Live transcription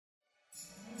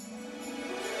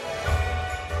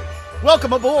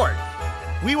Welcome aboard!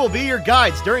 We will be your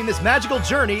guides during this magical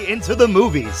journey into the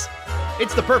movies.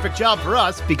 It's the perfect job for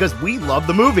us because we love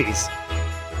the movies.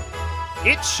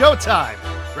 It's showtime!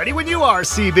 Ready when you are,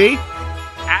 CB!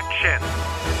 Action!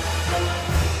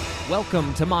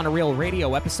 Welcome to Monorail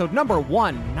Radio, episode number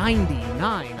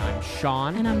 199. I'm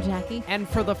Sean. And I'm Jackie. And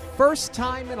for the first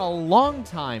time in a long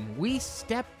time, we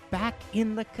step back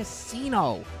in the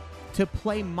casino to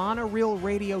play Monorail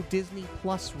Radio Disney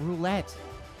Plus Roulette.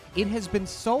 It has been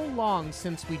so long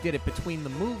since we did it, between the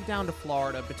move down to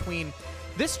Florida, between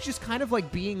this just kind of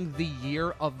like being the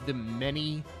year of the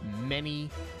many, many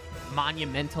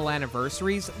monumental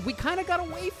anniversaries. We kind of got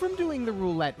away from doing the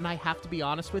roulette, and I have to be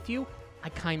honest with you, I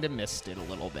kind of missed it a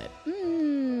little bit.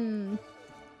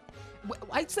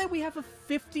 I'd say we have a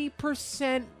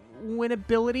 50%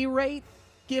 winnability rate,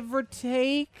 give or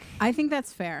take. I think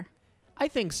that's fair. I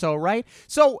think so, right?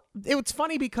 So it's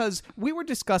funny because we were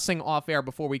discussing off air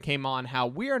before we came on how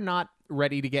we are not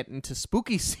ready to get into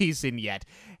spooky season yet.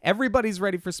 Everybody's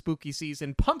ready for spooky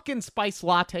season. Pumpkin spice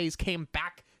lattes came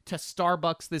back to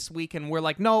Starbucks this week, and we're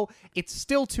like, no, it's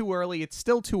still too early. It's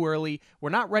still too early.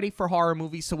 We're not ready for horror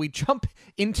movies, so we jump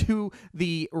into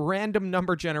the random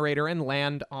number generator and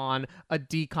land on a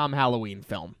DCOM Halloween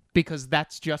film, because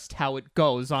that's just how it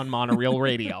goes on Monorail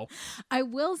Radio. I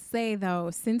will say,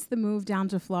 though, since the move down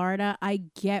to Florida, I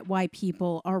get why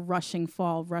people are rushing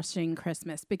fall, rushing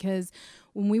Christmas, because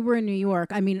when we were in New York,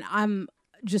 I mean, I'm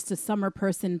just a summer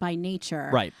person by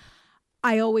nature. Right.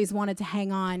 I always wanted to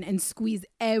hang on and squeeze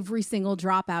every single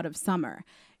drop out of summer.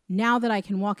 Now that I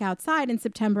can walk outside in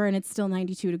September and it's still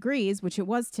 92 degrees, which it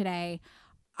was today,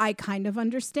 I kind of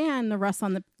understand the rush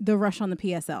on the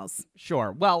PSLs.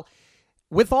 Sure. Well,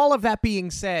 with all of that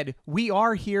being said, we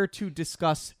are here to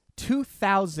discuss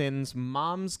 2000's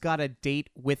Mom's Got a Date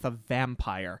with a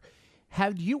Vampire.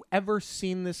 Have you ever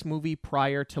seen this movie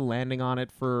prior to landing on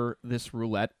it for this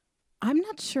roulette? I'm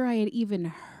not sure I had even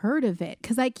heard of it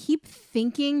because I keep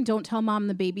thinking, Don't Tell Mom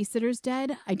the Babysitter's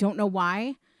Dead. I don't know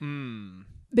why.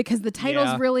 Because the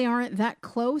titles really aren't that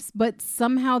close, but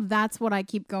somehow that's what I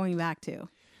keep going back to.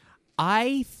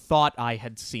 I thought I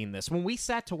had seen this. When we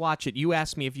sat to watch it, you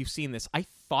asked me if you've seen this. I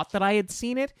thought that I had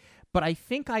seen it, but I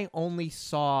think I only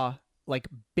saw like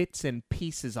bits and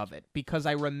pieces of it because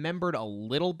I remembered a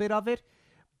little bit of it,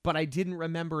 but I didn't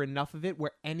remember enough of it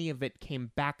where any of it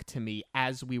came back to me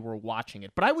as we were watching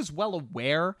it. But I was well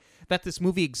aware that this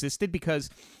movie existed because,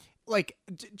 like,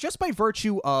 just by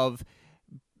virtue of,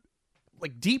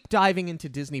 like, deep diving into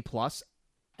Disney Plus,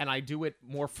 and I do it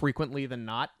more frequently than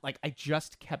not, like, I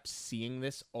just kept seeing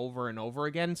this over and over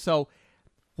again. So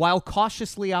while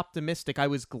cautiously optimistic, I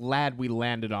was glad we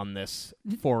landed on this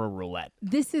for a roulette.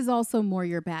 This is also more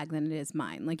your bag than it is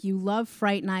mine. Like, you love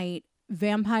Fright Night.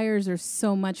 Vampires are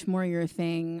so much more your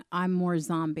thing. I'm more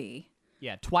zombie.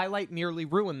 Yeah, Twilight nearly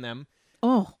ruined them.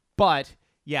 Oh. But,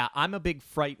 yeah, I'm a big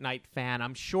Fright Night fan.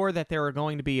 I'm sure that there are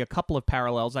going to be a couple of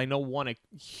parallels. I know one a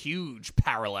huge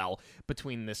parallel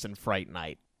between this and Fright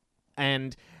Night.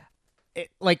 And,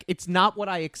 it's not what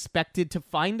I expected to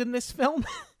find in this film.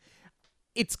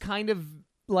 It's kind of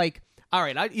like, all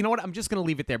right, you know what? I'm just going to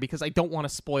leave it there because I don't want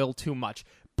to spoil too much.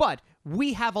 But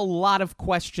we have a lot of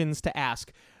questions to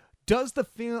ask. Does the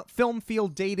film feel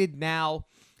dated now?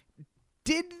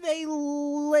 Did they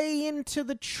lay into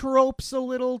the tropes a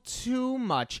little too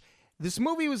much? This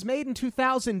movie was made in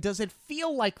 2000. Does it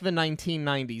feel like the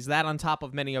 1990s? That, on top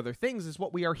of many other things, is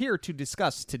what we are here to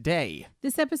discuss today.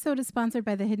 This episode is sponsored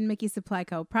by the Hidden Mickey Supply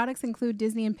Co. Products include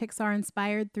Disney and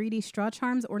Pixar-inspired 3D straw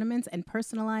charms, ornaments, and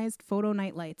personalized photo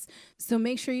night lights. So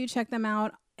make sure you check them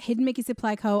out. Hidden Mickey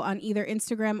Supply Co. on either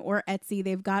Instagram or Etsy.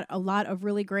 They've got a lot of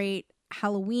really great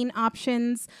Halloween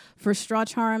options for straw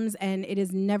charms, and it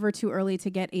is never too early to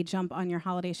get a jump on your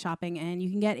holiday shopping, and you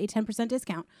can get a 10%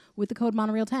 discount with the code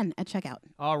Monorail10 at checkout.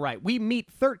 All right, we meet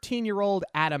 13-year-old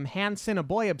Adam Hansen, a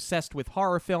boy obsessed with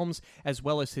horror films, as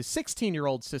well as his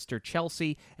 16-year-old sister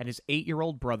Chelsea and his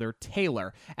 8-year-old brother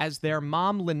Taylor. As their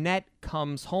mom Lynette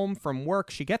comes home from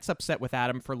work, she gets upset with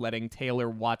Adam for letting Taylor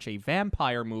watch a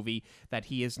vampire movie that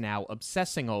he is now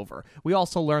obsessing over. We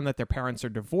also learn that their parents are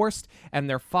divorced and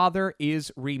their father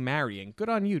is remarrying. Good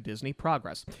on you, Disney.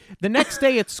 Progress. The next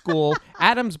day at school,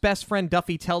 Adam's best friend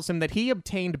Duffy tells him that he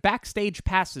obtained backstage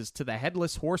passes to the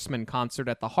Headless Horseman concert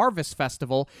at the Harvest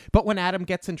Festival, but when Adam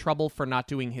gets in trouble for not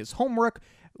doing his homework,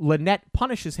 Lynette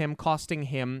punishes him, costing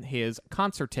him his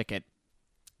concert ticket.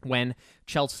 When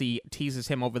Chelsea teases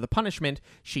him over the punishment,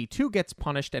 she too gets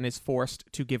punished and is forced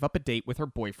to give up a date with her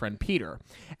boyfriend Peter.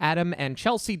 Adam and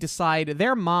Chelsea decide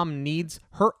their mom needs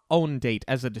her own date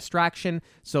as a distraction,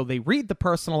 so they read the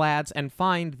personal ads and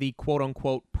find the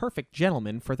quote-unquote perfect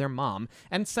gentleman for their mom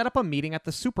and set up a meeting at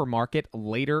the supermarket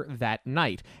later that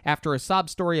night. After a sob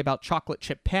story about chocolate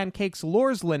chip pancakes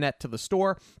lures Lynette to the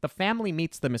store, the family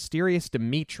meets the mysterious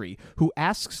Dimitri, who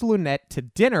asks Lynette to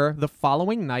dinner the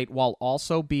following night while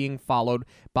also being followed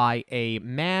by a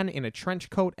man in a trench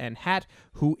coat and hat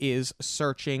who is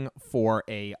searching for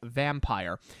a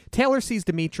vampire. Taylor sees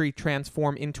Dimitri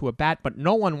transform into a bat, but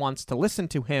no one wants to listen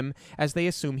to him as they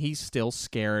assume he's still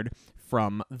scared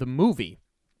from the movie.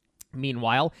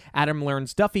 Meanwhile, Adam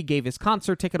learns Duffy gave his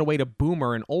concert ticket away to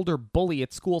Boomer, an older bully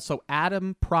at school, so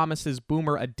Adam promises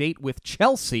Boomer a date with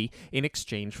Chelsea in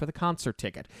exchange for the concert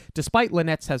ticket. Despite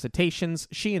Lynette's hesitations,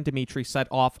 she and Dimitri set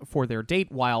off for their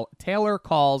date while Taylor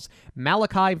calls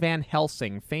Malachi Van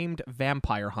Helsing, famed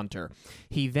vampire hunter.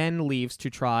 He then leaves to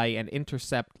try and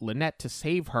intercept Lynette to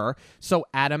save her, so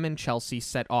Adam and Chelsea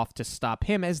set off to stop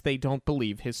him as they don't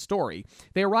believe his story.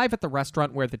 They arrive at the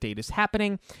restaurant where the date is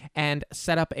happening and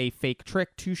set up a fake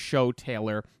trick to show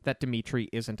Taylor that Dimitri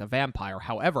isn't a vampire.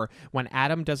 However, when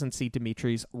Adam doesn't see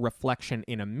Dimitri's reflection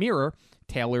in a mirror,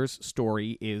 Taylor's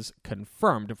story is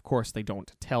confirmed. Of course, they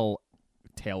don't tell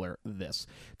Taylor this.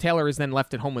 Taylor is then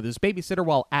left at home with his babysitter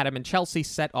while Adam and Chelsea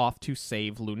set off to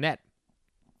save Lynette.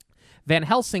 Van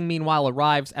Helsing, meanwhile,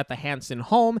 arrives at the Hanson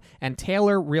home, and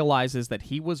Taylor realizes that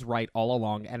he was right all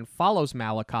along and follows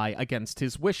Malachi against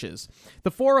his wishes.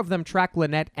 The four of them track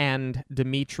Lynette and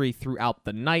Dimitri throughout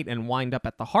the night and wind up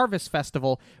at the Harvest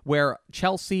Festival, where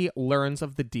Chelsea learns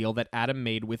of the deal that Adam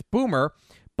made with Boomer,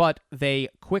 but they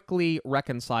quickly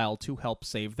reconcile to help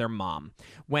save their mom.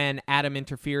 When Adam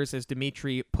interferes as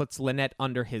Dimitri puts Lynette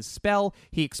under his spell,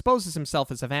 he exposes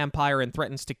himself as a vampire and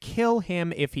threatens to kill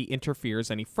him if he interferes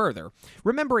any further.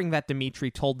 Remembering that Dimitri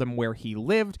told them where he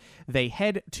lived, they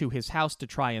head to his house to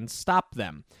try and stop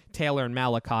them. Taylor and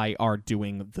Malachi are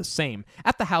doing the same.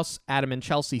 At the house, Adam and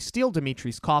Chelsea steal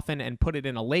Dimitri's coffin and put it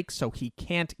in a lake so he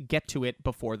can't get to it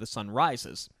before the sun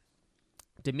rises.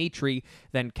 Dimitri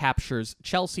then captures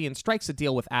Chelsea and strikes a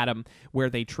deal with Adam where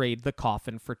they trade the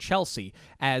coffin for Chelsea.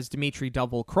 As Dimitri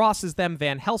double-crosses them,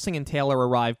 Van Helsing and Taylor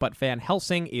arrive, but Van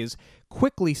Helsing is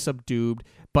quickly subdued,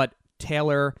 but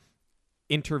Taylor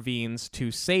intervenes to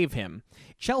save him.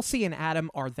 Chelsea and Adam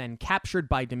are then captured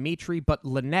by Dimitri, but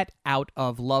Lynette, out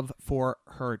of love for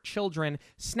her children,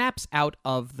 snaps out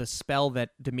of the spell that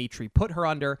Dimitri put her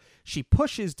under. She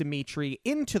pushes Dimitri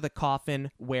into the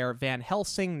coffin where Van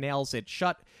Helsing nails it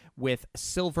shut with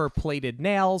silver-plated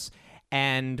nails,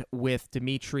 and with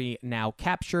Dimitri now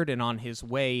captured and on his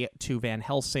way to Van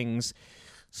Helsing's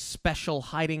special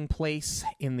hiding place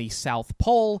in the South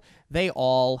Pole, they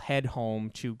all head home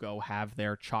to go have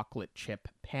their chocolate chip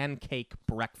pancake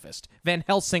breakfast. Van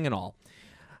Helsing and all.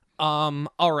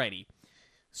 Alrighty.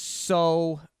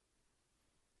 So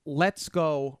let's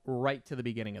go right to the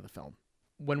beginning of the film.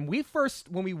 When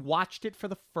we watched it for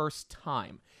the first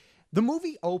time, the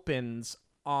movie opens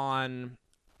on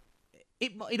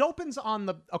it opens on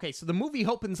the so the movie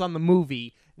opens on the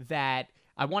movie that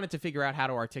I wanted to figure out how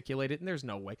to articulate it, and there's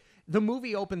no way. The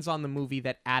movie opens on the movie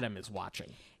that Adam is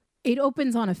watching. It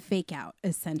opens on a fake out,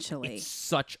 essentially. It's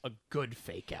such a good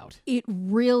fake out. It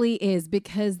really is,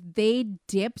 because they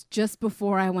dipped just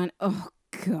before I went, oh,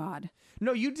 God.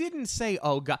 No, you didn't say,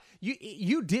 oh, God.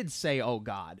 You did say, oh,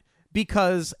 God.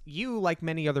 Because you, like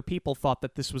many other people, thought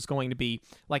that this was going to be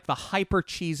like the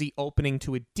hyper-cheesy opening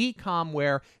to a DCOM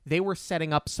where they were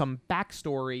setting up some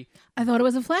backstory. I thought it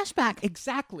was a flashback.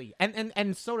 Exactly.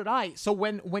 And so did I. So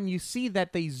when you see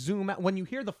that they zoom out, when you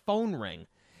hear the phone ring,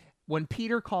 when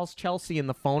Peter calls Chelsea and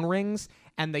the phone rings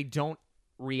and they don't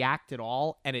react at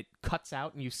all and it cuts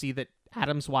out and you see that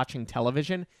Adam's watching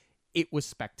television, it was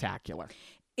spectacular.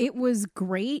 It was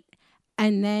great.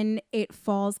 And then it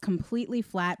falls completely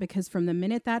flat because from the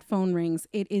minute that phone rings,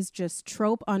 it is just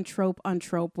trope on trope on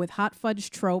trope with hot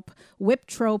fudge trope, whipped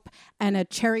trope, and a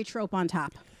cherry trope on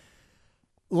top.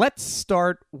 Let's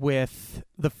start with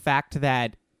the fact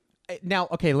that now,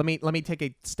 okay, let me take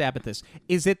a stab at this.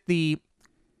 Is it the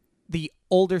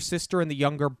older sister and the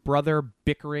younger brother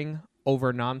bickering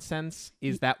over nonsense?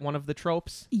 Is that one of the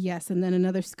tropes? Yes, and then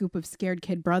another scoop of scared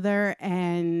kid brother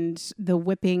and the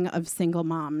whipping of single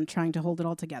mom trying to hold it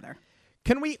all together.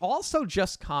 Can we also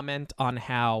just comment on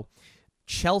how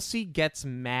Chelsea gets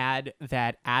mad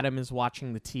that Adam is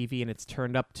watching the TV and it's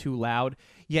turned up too loud,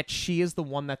 yet she is the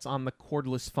one that's on the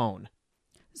cordless phone?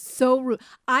 So rude.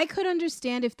 I could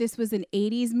understand if this was an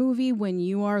 80s movie when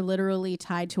you are literally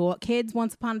tied to kids.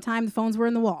 Once upon a time, the phones were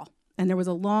in the wall. And there was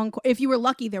a long, if you were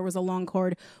lucky, there was a long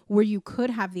cord where you could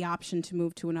have the option to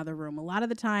move to another room. A lot of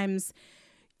the times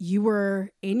you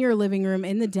were in your living room,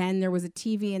 in the den, there was a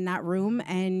TV in that room,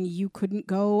 and you couldn't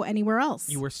go anywhere else.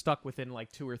 You were stuck within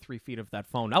like 2 or 3 feet of that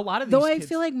phone. A lot of these Though I kids,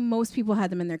 feel like most people had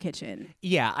them in their kitchen.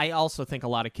 yeah, I also think a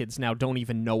lot of kids now don't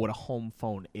even know what a home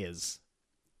phone is.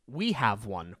 We have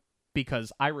one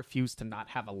because I refuse to not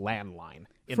have a landline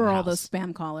in For the all house. those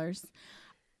spam callers.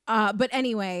 But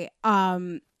anyway,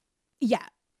 yeah,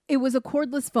 it was a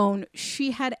cordless phone.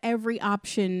 She had every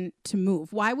option to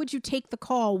move. Why would you take the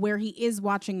call where he is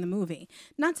watching the movie?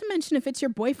 Not to mention if it's your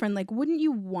boyfriend, like, wouldn't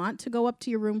you want to go up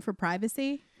to your room for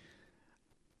privacy?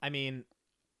 I mean,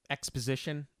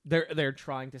 exposition. They're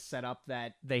trying to set up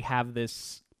that they have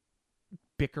this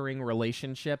bickering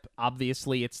relationship.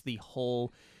 Obviously, it's the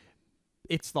whole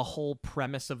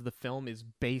premise of the film is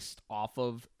based off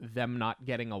of them not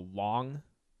getting along.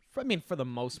 I mean, for the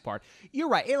most part. You're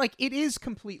right. It is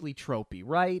completely tropey,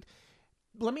 right?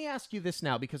 Let me ask you this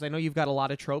now, because I know you've got a lot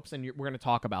of tropes, and we're going to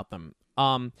talk about them.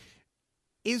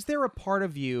 Is there a part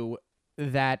of you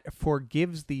that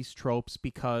forgives these tropes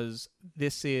because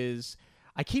this is...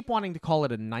 I keep wanting to call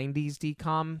it a 90s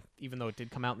DCOM, even though it did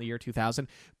come out in the year 2000,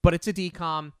 but it's a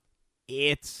DCOM.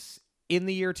 It's in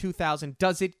the year 2000.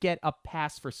 Does it get a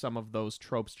pass for some of those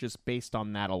tropes just based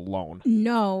on that alone?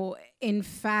 No. In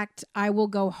fact, I will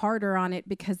go harder on it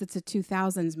because it's a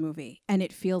 2000s movie and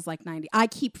it feels like 90. I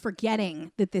keep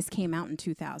forgetting that this came out in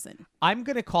 2000. I'm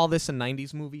going to call this a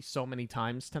 90s movie so many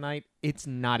times tonight, it's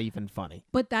not even funny.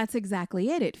 But that's exactly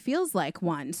it. It feels like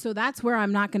one. So that's where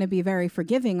I'm not going to be very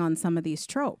forgiving on some of these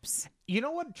tropes. You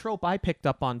know what trope I picked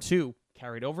up on too,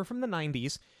 carried over from the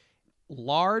 90s?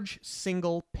 Large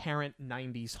single parent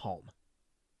 90s home.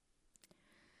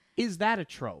 Is that a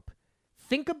trope?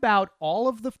 Think about all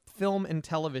of the film and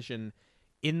television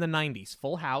in the 90s.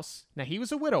 Full House. Now, he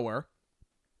was a widower,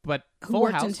 but Who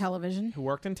worked in television. Who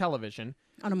worked in television.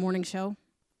 On a morning show.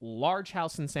 Large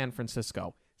house in San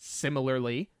Francisco.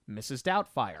 Similarly, Mrs.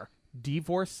 Doubtfire.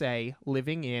 Divorcee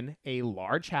living in a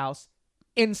large house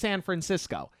in San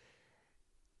Francisco.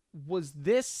 Was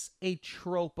this a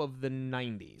trope of the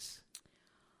 90s?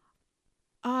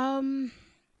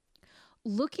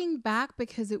 Looking back,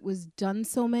 because it was done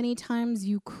so many times,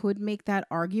 you could make that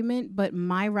argument, but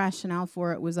my rationale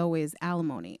for it was always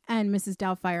alimony. And Mrs.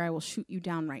 Doubtfire, I will shoot you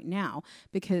down right now,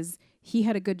 because he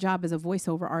had a good job as a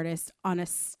voiceover artist on a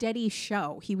steady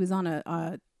show. He was on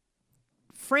a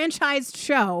franchised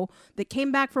show that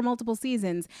came back for multiple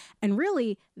seasons, and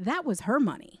really, that was her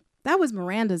money. That was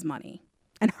Miranda's money.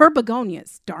 And her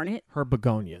begonias, darn it. Her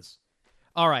begonias.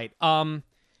 All right,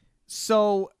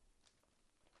 so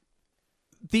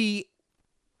the,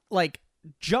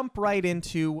 jump right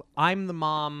into, I'm the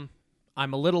mom,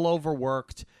 I'm a little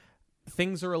overworked,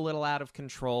 things are a little out of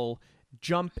control,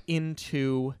 jump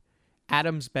into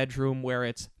Adam's bedroom where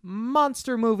it's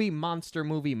monster movie, monster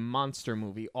movie, monster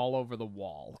movie all over the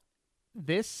wall.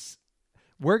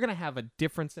 We're going to have a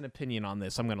difference in opinion on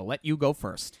this. I'm going to let you go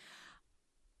first.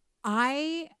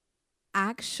 I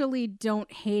actually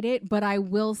don't hate it, but I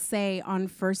will say on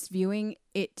first viewing,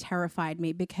 it terrified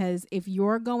me, because if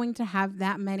you're going to have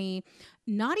that many,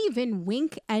 not even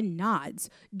wink and nods,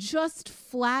 just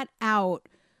flat out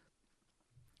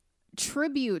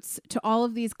tributes to all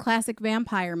of these classic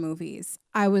vampire movies,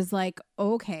 I was like,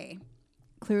 okay,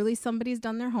 clearly somebody's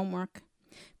done their homework.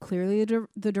 Clearly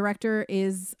the director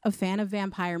is a fan of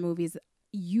vampire movies.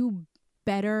 You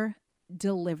better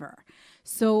deliver.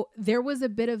 So there was a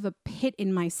bit of a pit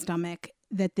in my stomach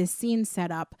that this scene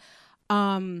set up.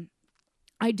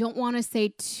 I don't want to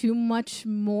say too much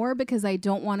more because I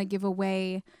don't want to give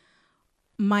away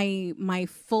my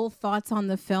full thoughts on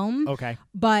the film. Okay.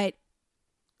 But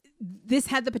this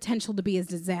had the potential to be a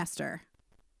disaster.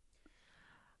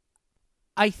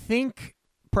 I think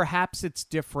perhaps it's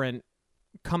different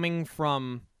coming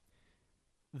from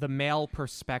the male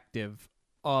perspective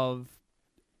of,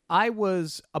 I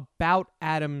was about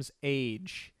Adam's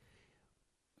age.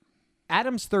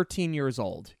 Adam's 13 years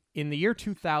old. In the year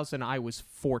 2000, I was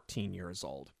 14 years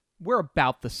old. We're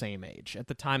about the same age at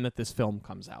the time that this film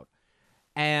comes out.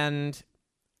 And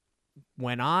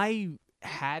when I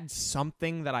had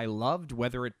something that I loved,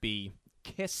 whether it be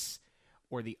Kiss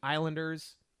or the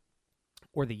Islanders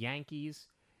or the Yankees,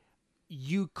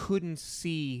 you couldn't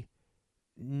see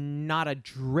not a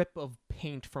drip of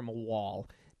paint from a wall,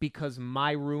 because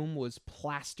my room was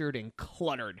plastered and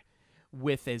cluttered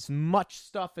with as much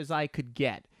stuff as I could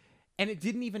get. And it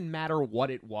didn't even matter what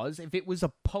it was. If it was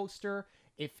a poster,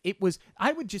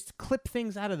 I would just clip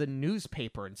things out of the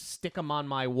newspaper and stick them on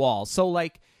my wall. So,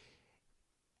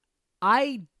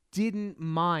 I didn't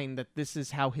mind that this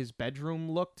is how his bedroom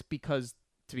looked because,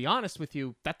 to be honest with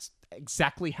you, that's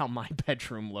exactly how my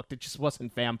bedroom looked. It just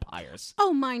wasn't vampires.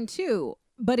 Oh, mine too.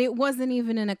 But it wasn't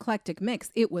even an eclectic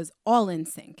mix. It was all in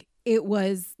sync. It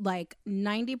was like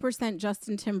 90%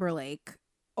 Justin Timberlake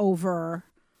over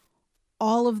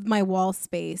all of my wall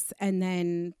space. And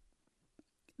then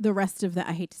the rest of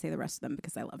I hate to say the rest of them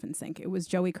because I love NSYNC. It was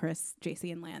Joey, Chris,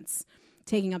 JC, and Lance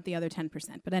taking up the other 10%.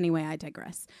 But anyway, I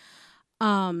digress.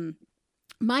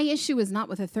 My issue is not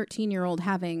with a 13-year-old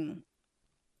having,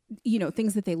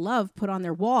 things that they love put on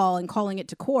their wall and calling it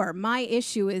decor. My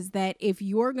issue is that if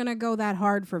you're going to go that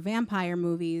hard for vampire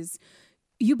movies,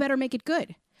 you better make it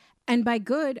good. And by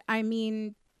good, I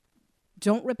mean,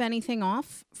 don't rip anything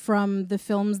off from the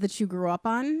films that you grew up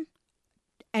on,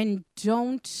 and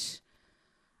don't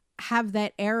have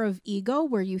that air of ego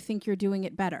where you think you're doing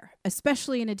it better,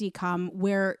 especially in a DCOM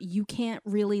where you can't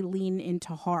really lean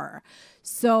into horror.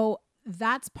 So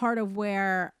that's part of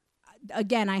where,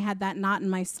 again, I had that knot in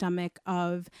my stomach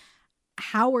of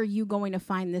how are you going to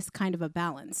find this kind of a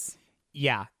balance?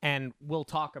 Yeah, and we'll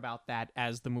talk about that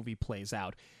as the movie plays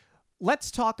out. Let's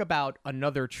talk about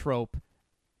another trope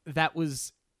that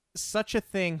was such a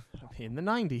thing in the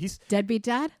 90s. Deadbeat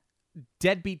dad?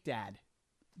 Deadbeat dad.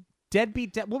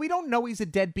 Deadbeat dad. Well, we don't know he's a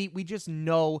deadbeat. We just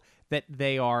know that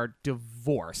they are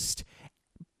divorced.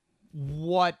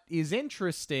 What is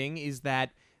interesting is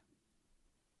that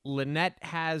Lynette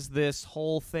has this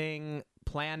whole thing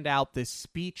planned out, this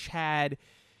speech had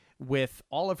with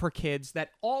all of her kids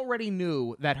that already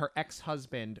knew that her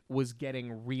ex-husband was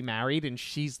getting remarried, and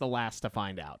she's the last to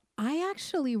find out. I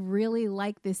actually really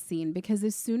like this scene because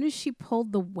as soon as she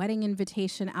pulled the wedding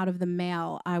invitation out of the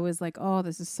mail, I was like, oh,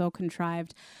 this is so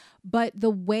contrived. But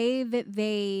the way that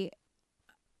they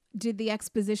did the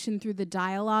exposition through the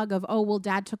dialogue of, oh, well,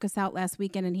 Dad took us out last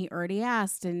weekend and he already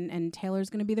asked, and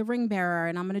Taylor's going to be the ring bearer,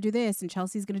 and I'm going to do this, and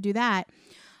Chelsea's going to do that.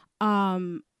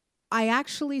 I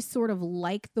actually sort of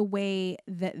like the way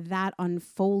that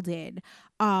unfolded.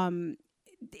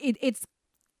 It's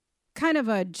kind of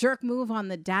a jerk move on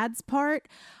the dad's part,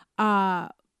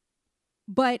 but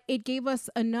it gave us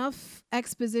enough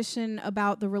exposition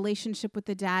about the relationship with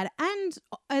the dad and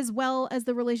as well as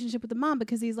the relationship with the mom,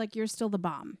 because he's like, you're still the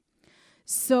bomb.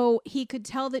 So he could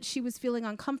tell that she was feeling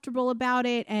uncomfortable about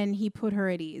it, and he put her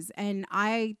at ease. And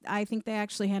I think they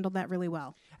actually handled that really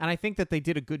well. And I think that they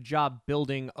did a good job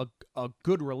building a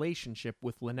good relationship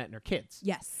with Lynette and her kids.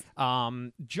 Yes.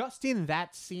 Just in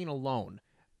that scene alone,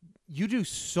 you do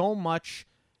so much,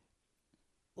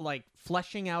 like,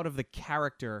 fleshing out of the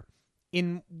character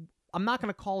in... I'm not going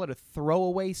to call it a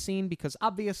throwaway scene because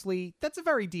obviously that's a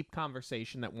very deep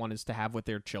conversation that one is to have with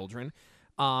their children.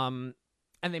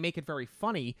 And they make it very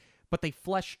funny, but they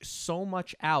flesh so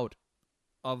much out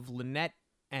of Lynette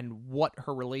and what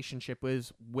her relationship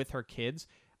is with her kids.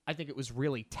 I think it was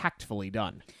really tactfully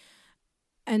done.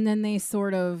 And then they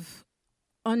sort of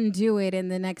undo it in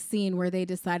the next scene where they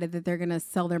decided that they're going to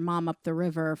sell their mom up the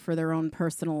river for their own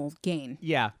personal gain.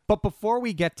 Yeah, but before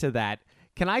we get to that,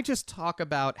 can I just talk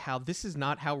about how this is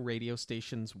not how radio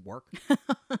stations work?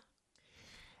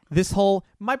 This whole,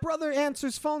 my brother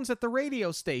answers phones at the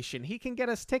radio station, he can get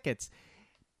us tickets.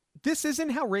 This isn't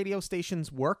how radio stations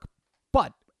work,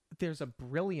 but there's a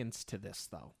brilliance to this,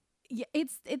 though. Yeah,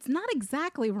 it's not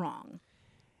exactly wrong.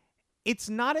 It's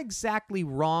not exactly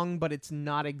wrong, but it's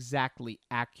not exactly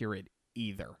accurate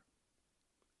either.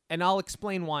 And I'll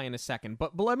explain why in a second,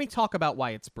 but let me talk about why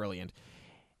it's brilliant.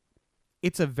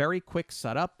 It's a very quick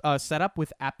setup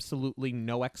with absolutely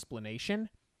no explanation,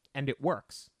 and it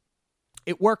works.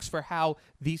 It works for how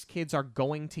these kids are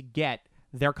going to get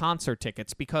their concert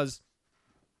tickets because,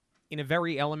 in a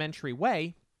very elementary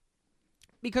way,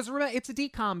 because remember, it's a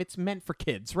DCOM, it's meant for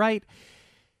kids, right?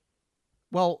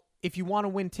 Well, if you want to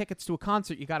win tickets to a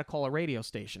concert, you got to call a radio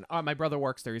station. Oh, my brother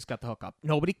works there, he's got the hookup.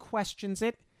 Nobody questions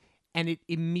it, and it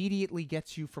immediately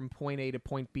gets you from point A to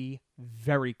point B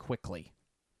very quickly.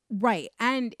 Right.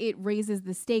 And it raises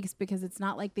the stakes because it's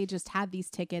not like they just had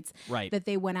these tickets that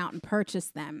they went out and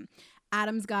purchased them.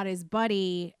 Adam's got his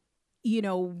buddy,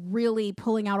 really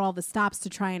pulling out all the stops to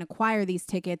try and acquire these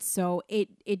tickets. So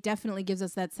it definitely gives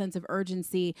us that sense of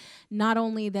urgency, not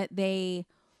only that they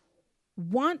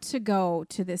want to go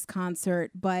to this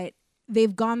concert, but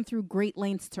they've gone through great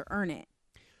lengths to earn it.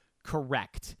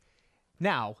 Correct.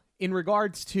 Now, in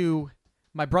regards to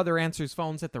my brother answers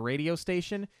phones at the radio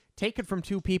station, take it from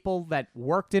two people that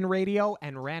worked in radio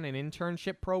and ran an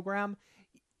internship program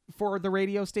for the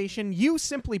radio station. You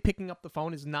simply picking up the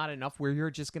phone is not enough where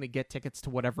you're just going to get tickets to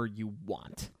whatever you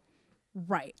want.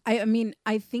 Right. I mean,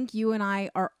 I think you and I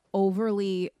are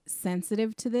overly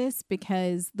sensitive to this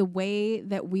because the way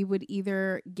that we would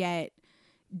either get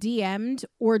DM'd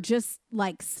or just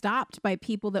like stopped by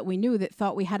people that we knew that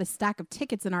thought we had a stack of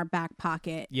tickets in our back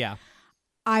pocket. Yeah.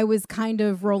 I was kind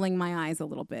of rolling my eyes a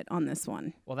little bit on this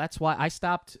one. Well, that's why I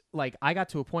stopped. Like, I got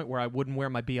to a point where I wouldn't wear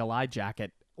my BLI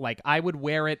jacket. Like, I would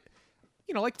wear it,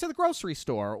 you know, like to the grocery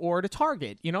store or to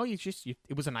Target. You know,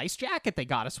 it was a nice jacket they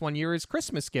got us one year as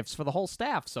Christmas gifts for the whole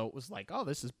staff. So it was like, oh,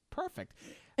 this is perfect.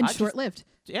 And short-lived.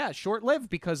 Yeah, short-lived,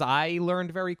 because I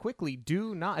learned very quickly,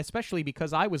 do not, especially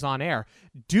because I was on air,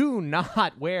 do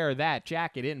not wear that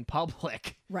jacket in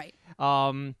public. Right.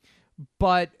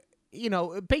 But, you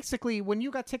know, basically, when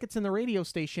you got tickets in the radio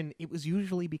station, it was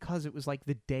usually because it was like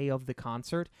the day of the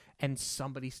concert and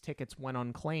somebody's tickets went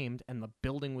unclaimed and the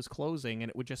building was closing, and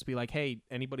it would just be like, hey,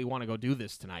 anybody want to go do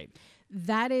this tonight?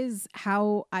 That is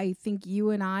how I think you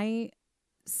and I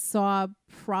saw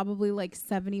probably like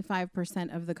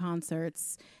 75% of the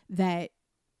concerts that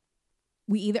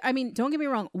we either, I mean, don't get me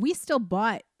wrong, we still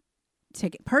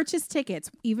purchased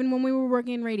tickets even when we were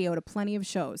working in radio to plenty of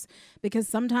shows, because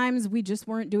sometimes we just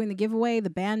weren't doing the giveaway. The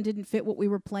band didn't fit what we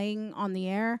were playing on the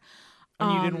air.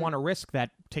 And you didn't want to risk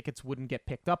that tickets wouldn't get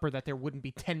picked up or that there wouldn't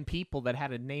be 10 people that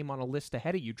had a name on a list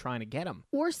ahead of you trying to get them.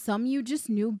 Or some you just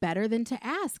knew better than to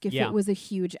ask if it was a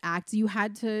huge act. You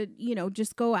had to, you know,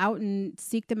 just go out and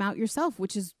seek them out yourself,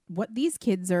 which is what these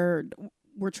kids were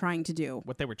trying to do.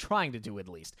 What they were trying to do, at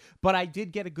least. But I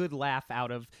did get a good laugh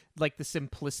out of, like, the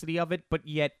simplicity of it, but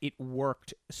yet it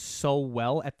worked so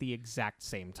well at the exact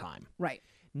same time. Right.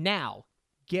 Now,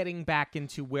 getting back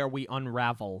into where we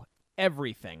unravel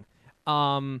everything.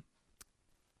 Adam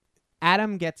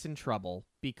gets in trouble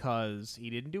because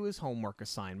he didn't do his homework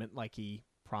assignment like he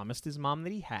promised his mom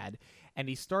that he had, and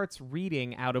he starts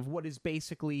reading out of what is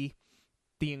basically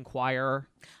the Inquirer.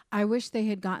 I wish they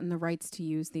had gotten the rights to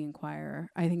use the Inquirer.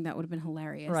 I think that would have been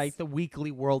hilarious. Right, the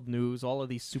Weekly World News, all of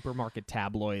these supermarket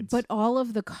tabloids. But all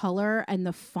of the color and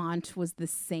the font was the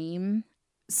same,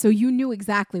 so you knew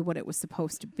exactly what it was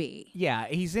supposed to be. Yeah,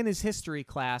 he's in his history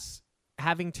class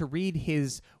having to read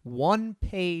his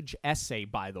one-page essay,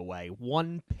 by the way,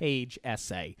 one-page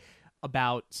essay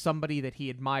about somebody that he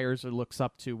admires or looks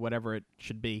up to, whatever it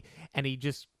should be, and he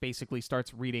just basically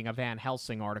starts reading a Van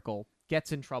Helsing article,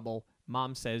 gets in trouble,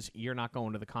 mom says, you're not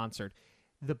going to the concert.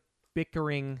 The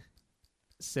bickering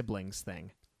siblings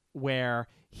thing, where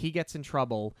he gets in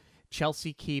trouble,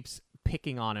 Chelsea keeps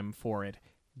picking on him for it,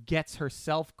 gets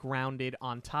herself grounded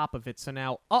on top of it. So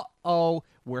now,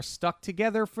 we're stuck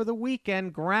together for the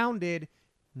weekend, grounded.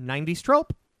 90s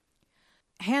trope?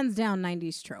 Hands down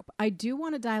 90s trope. I do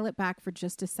want to dial it back for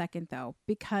just a second, though,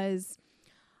 because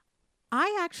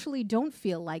I actually don't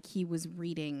feel like he was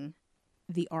reading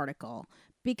the article,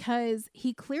 because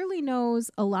he clearly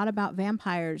knows a lot about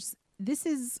vampires. This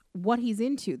is what he's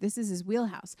into. This is his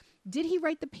wheelhouse. Did he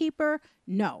write the paper?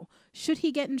 No. Should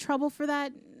he get in trouble for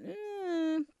that?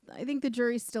 I think the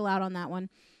jury's still out on that one.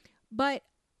 But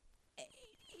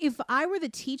if I were the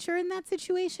teacher in that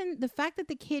situation, the fact that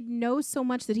the kid knows so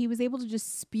much that he was able to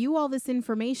just spew all this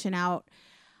information out,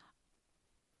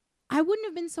 I wouldn't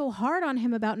have been so hard on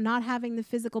him about not having the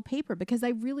physical paper, because I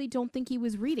really don't think he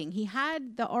was reading. He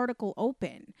had the article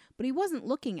open, but he wasn't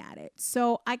looking at it.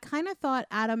 So I kind of thought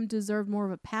Adam deserved more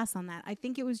of a pass on that. I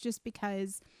think it was just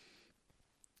because,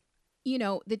 you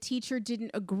know, the teacher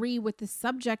didn't agree with the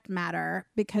subject matter,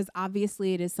 because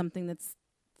obviously it is something that's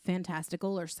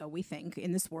fantastical, or so we think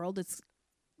in this world. It's,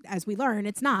 as we learn,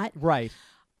 it's not. Right.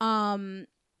 But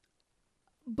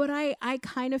I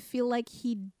kind of feel like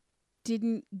he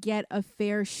didn't get a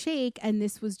fair shake, and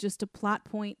this was just a plot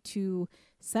point to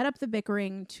set up the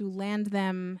bickering, to land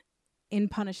them in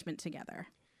punishment together.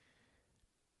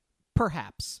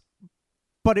 Perhaps.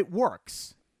 But it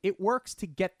works. It works to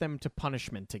get them to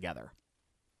punishment together.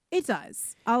 It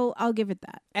does. I'll give it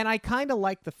that. And I kind of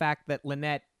like the fact that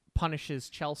Lynette punishes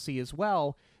Chelsea as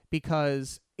well,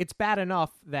 because it's bad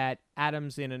enough that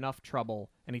Adam's in enough trouble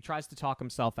and he tries to talk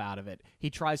himself out of it. He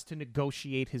tries to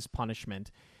negotiate his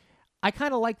punishment. I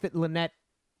kind of like that Lynette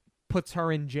puts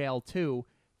her in jail too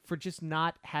for just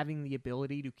not having the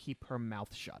ability to keep her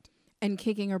mouth shut. And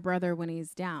kicking her brother when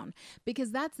he's down.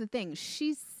 Because that's the thing.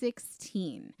 She's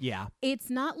 16. Yeah. It's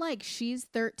not like she's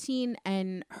 13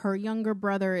 and her younger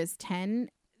brother is 10.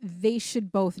 They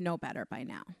should both know better by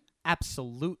now.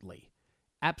 Absolutely.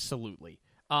 Absolutely.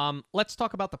 Let's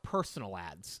talk about the personal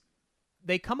ads.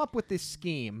 They come up with this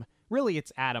scheme. Really,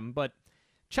 it's Adam, but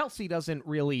Chelsea doesn't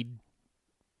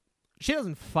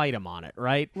fight him on it,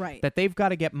 right? Right. That they've got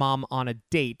to get mom on a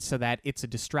date so that it's a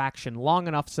distraction long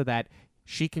enough so that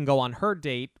she can go on her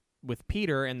date with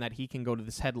Peter and that he can go to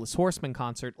this Headless Horseman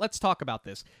concert. Let's talk about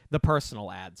this. The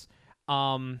personal ads.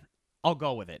 I'll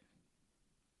go with it.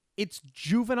 It's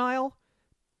juvenile,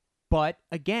 but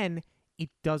again, it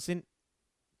doesn't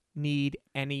need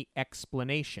any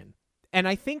explanation. And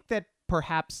I think that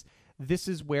perhaps this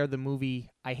is where the movie,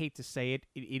 I hate to say it,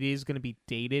 it is going to be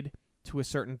dated to a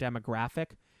certain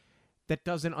demographic that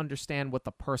doesn't understand what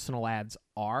the personal ads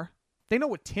are. They know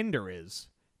what Tinder is.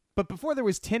 But before there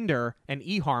was Tinder and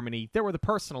eHarmony, there were the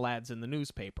personal ads in the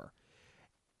newspaper.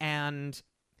 And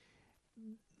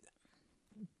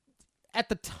at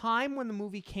the time when the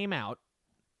movie came out,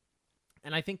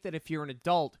 and I think that if you're an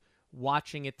adult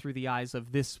watching it through the eyes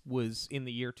of this was in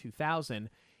the year 2000,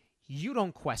 you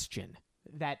don't question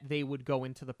that they would go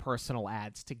into the personal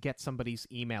ads to get somebody's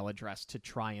email address to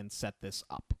try and set this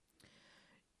up.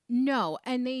 No,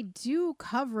 and they do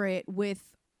cover it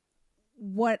with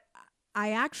what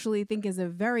I actually think is a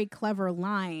very clever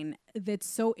line that's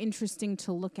so interesting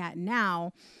to look at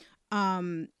now.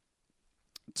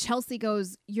 Chelsea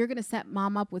goes, "You're going to set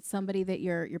mom up with somebody that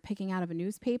you're picking out of a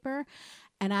newspaper?"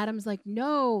 And Adam's like,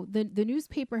 "No, the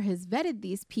newspaper has vetted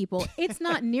these people. It's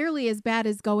not nearly as bad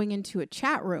as going into a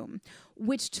chat room,"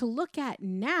 which to look at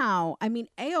now, I mean,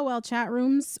 AOL chat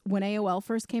rooms when AOL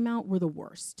first came out were the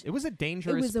worst. It was a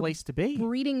dangerous place to be.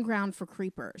 Breeding ground for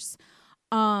creepers.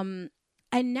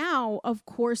 And now, of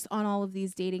course, on all of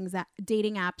these dating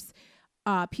apps,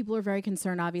 people are very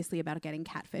concerned, obviously, about getting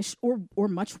catfished or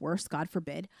much worse, God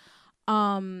forbid.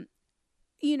 So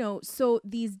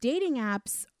these dating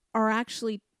apps are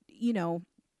actually,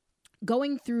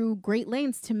 going through great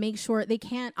lengths to make sure they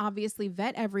can't obviously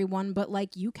vet everyone, but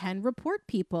like you can report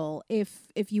people if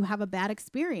you have a bad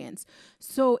experience.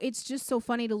 So it's just so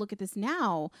funny to look at this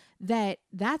now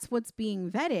that's what's being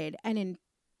vetted. And in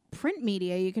print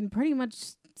media, you can pretty much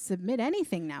submit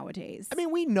anything nowadays. I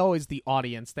mean, we know as the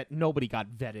audience that nobody got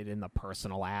vetted in the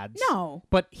personal ads. No.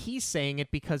 But he's saying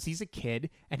it because he's a kid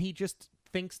and he just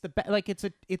thinks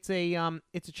it's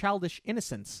a childish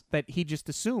innocence that he just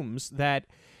assumes that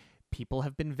people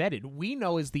have been vetted. We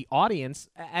know as the audience,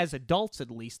 as adults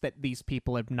at least, that these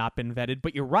people have not been vetted.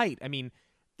 But you're right. I mean,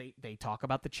 they talk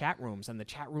about the chat rooms, and the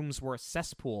chat rooms were a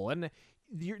cesspool, and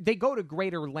they go to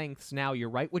greater lengths now, you're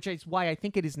right, which is why I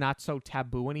think it is not so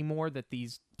taboo anymore that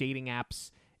these dating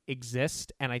apps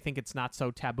exist, and I think it's not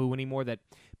so taboo anymore that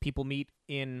people meet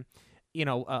in,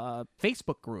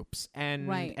 Facebook groups and,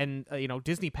 right. and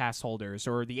Disney Pass holders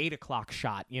or the 8 o'clock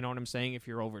shot, you know what I'm saying, if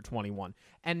you're over 21.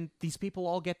 And these people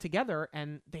all get together,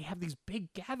 and they have these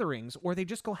big gatherings, or they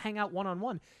just go hang out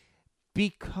one-on-one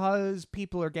because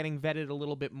people are getting vetted a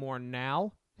little bit more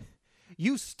now.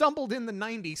 You stumbled in the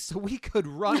 90s, so we could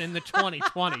run in the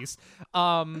 2020s.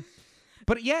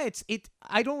 But yeah,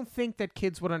 I don't think that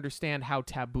kids would understand how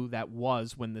taboo that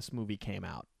was when this movie came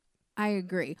out. I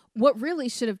agree. What really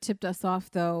should have tipped us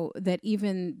off, though, that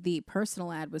even the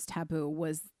personal ad was taboo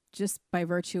was just by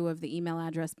virtue of the email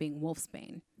address being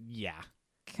Wolfsbane. Yeah.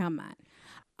 Come on.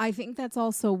 I think that's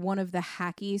also one of the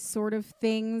hacky sort of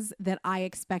things that I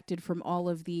expected from all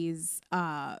of these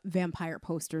vampire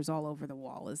posters all over the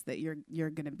wall, is that you're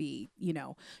going to be,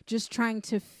 just trying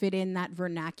to fit in that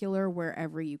vernacular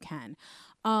wherever you can.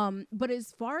 But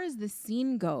as far as the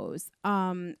scene goes,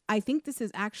 I think this is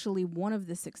actually one of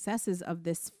the successes of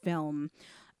this film.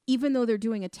 Even though they're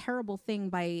doing a terrible thing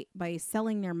by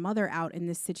selling their mother out in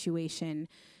this situation,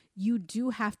 you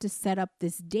do have to set up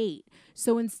this date.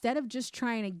 So instead of just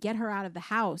trying to get her out of the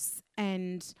house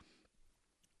and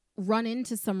run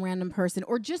into some random person,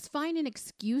 or just find an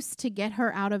excuse to get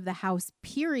her out of the house,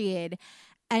 period,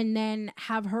 and then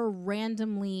have her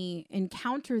randomly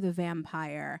encounter the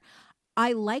vampire,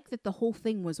 I like that the whole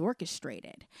thing was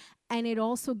orchestrated. And it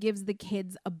also gives the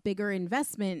kids a bigger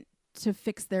investment to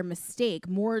fix their mistake,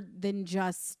 more than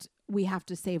just, we have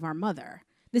to save our mother.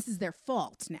 This is their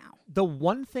fault now. The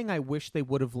one thing I wish they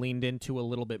would have leaned into a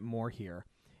little bit more here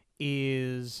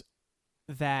is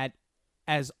that,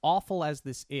 as awful as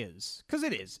this is, because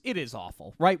it is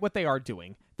awful, right? What they are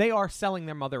doing. They are selling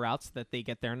their mother out so that they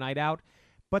get their night out.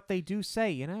 But they do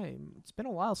say, it's been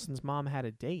a while since mom had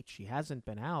a date. She hasn't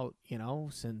been out,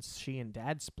 since she and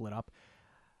dad split up.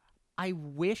 I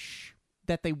wish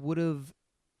that they would have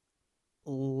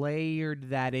layered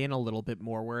that in a little bit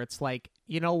more, where it's like,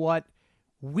 you know what?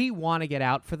 We want to get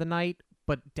out for the night,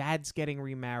 but dad's getting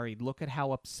remarried. Look at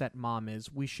how upset mom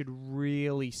is. We should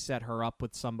really set her up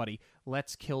with somebody.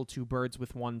 Let's kill two birds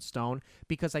with one stone.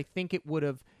 Because I think it would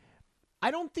have...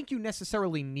 I don't think you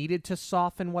necessarily needed to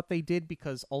soften what they did,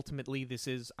 because ultimately this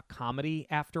is a comedy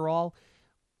after all.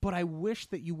 But I wish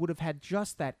that you would have had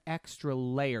just that extra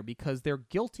layer, because they're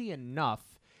guilty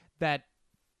enough that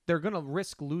they're going to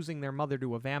risk losing their mother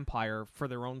to a vampire for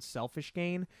their own selfish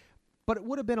gain. But it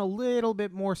would have been a little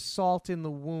bit more salt in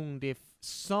the wound if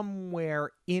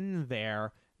somewhere in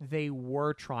there they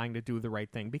were trying to do the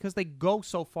right thing, because they go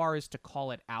so far as to call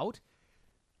it out.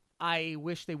 I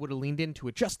wish they would have leaned into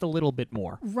it just a little bit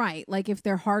more. Right. Like if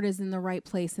their heart is in the right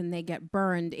place and they get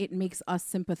burned, it makes us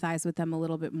sympathize with them a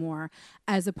little bit more,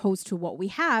 as opposed to what we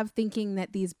have, thinking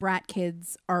that these brat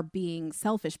kids are being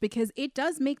selfish, because it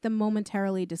does make them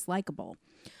momentarily dislikable.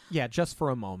 Yeah, just for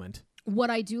a moment.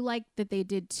 What I do like that they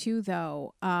did too,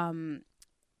 though,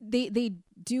 they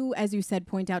do, as you said,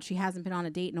 point out she hasn't been on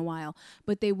a date in a while,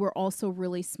 but they were also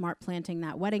really smart planting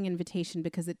that wedding invitation,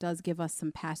 because it does give us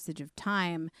some passage of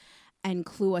time and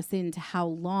clue us into how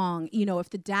long, if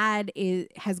the dad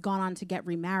has gone on to get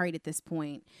remarried at this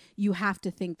point, you have to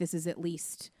think this is at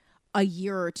least a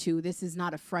year or two. This is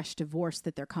not a fresh divorce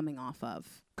that they're coming off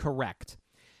of. Correct.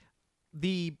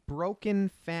 The broken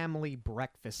family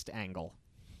breakfast angle.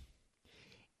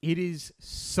 It is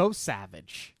so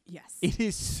savage. Yes. It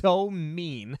is so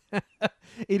mean.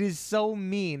 It is so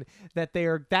mean that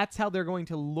that's how they're going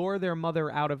to lure their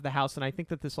mother out of the house. And I think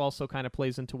that this also kind of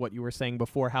plays into what you were saying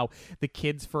before, how the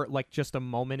kids for like just a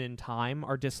moment in time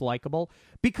are dislikable.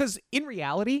 Because in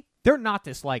reality, they're not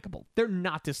dislikable. They're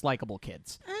not dislikable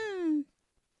kids.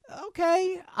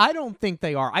 Okay. I don't think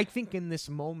they are. I think in this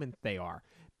moment they are.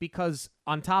 Because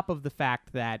on top of the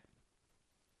fact that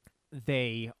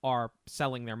they are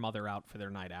selling their mother out for their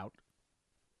night out,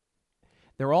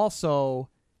 they're also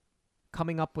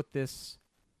coming up with this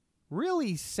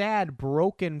really sad,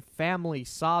 broken family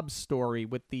sob story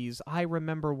with these, I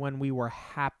remember when we were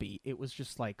happy. It was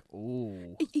just like,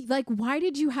 ooh. Like, why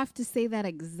did you have to say that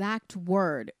exact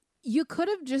word? You could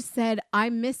have just said, I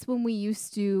miss when we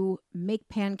used to make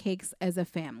pancakes as a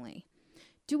family.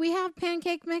 Do we have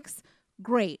pancake mix?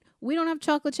 Great. We don't have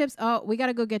chocolate chips. Oh, we got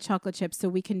to go get chocolate chips so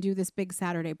we can do this big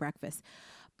Saturday breakfast.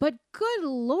 But good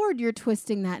Lord, you're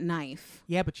twisting that knife.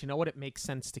 Yeah, but you know what? It makes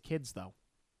sense to kids, though.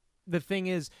 The thing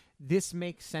is, this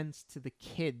makes sense to the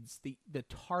kids, the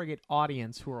target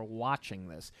audience who are watching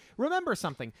this. Remember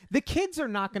something. The kids are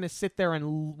not going to sit there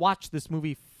and watch this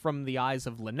movie from the eyes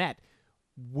of Lynette.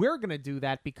 We're going to do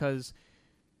that because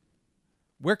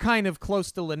we're kind of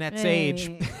close to Lynette's age.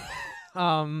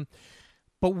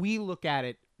 But we look at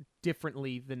it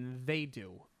differently than they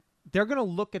do. They're going to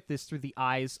look at this through the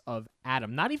eyes of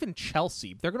Adam, not even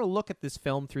Chelsea. They're going to look at this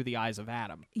film through the eyes of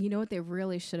Adam. You know what they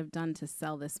really should have done to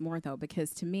sell this more, though?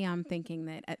 Because to me, I'm thinking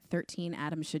that at 13,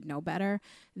 Adam should know better.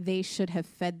 They should have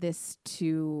fed this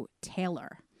to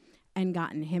Taylor and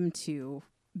gotten him to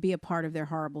be a part of their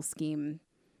horrible scheme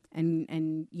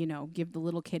and give the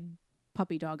little kid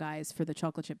puppy dog eyes for the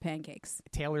chocolate chip pancakes.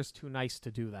 Taylor's too nice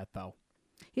to do that, though.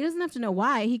 He doesn't have to know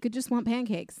why. He could just want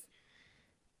pancakes.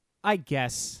 I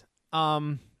guess.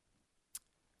 But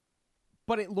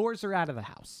it lures her out of the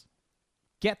house.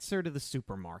 Gets her to the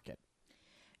supermarket.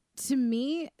 To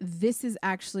me, this is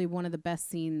actually one of the best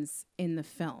scenes in the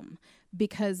film,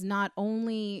 because not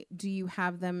only do you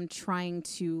have them trying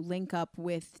to link up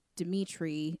with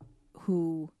Dimitri,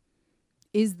 who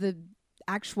is the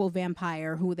actual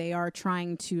vampire who they are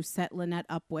trying to set Lynette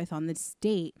up with on this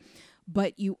date,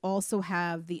 but you also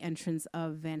have the entrance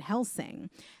of Van Helsing,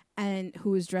 and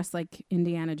who is dressed like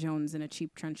Indiana Jones in a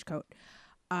cheap trench coat.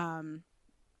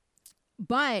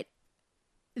 But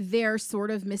they're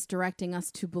sort of misdirecting us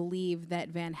to believe that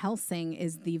Van Helsing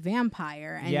is the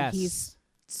vampire, and he's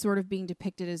sort of being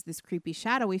depicted as this creepy,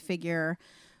 shadowy figure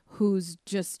who's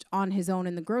just on his own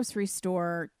in the grocery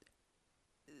store,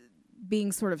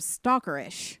 being sort of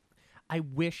stalkerish. I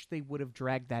wish they would have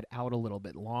dragged that out a little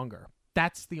bit longer.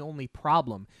 That's the only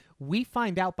problem. We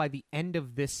find out by the end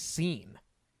of this scene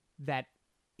that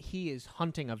he is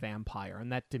hunting a vampire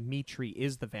and that Dimitri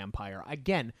is the vampire.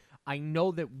 Again, I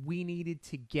know that we needed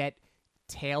to get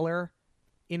Taylor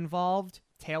involved.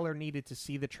 Taylor needed to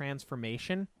see the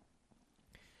transformation.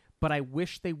 But I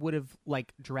wish they would have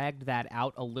dragged that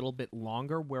out a little bit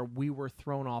longer, where we were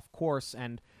thrown off course,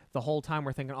 and the whole time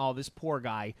we're thinking, oh, this poor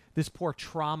guy, this poor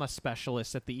trauma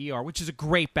specialist at the ER, which is a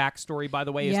great backstory, by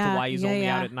the way, as to why he's only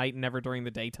out at night and never during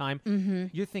the daytime. Mm-hmm.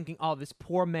 You're thinking, oh, this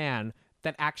poor man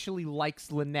that actually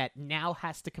likes Lynette now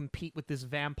has to compete with this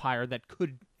vampire that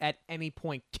could at any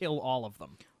point kill all of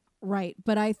them. Right,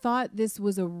 but I thought this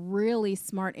was a really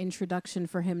smart introduction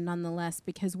for him nonetheless,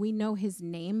 because we know his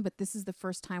name, but this is the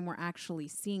first time we're actually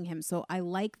seeing him. So I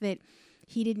like that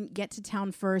he didn't get to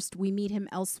town first. We meet him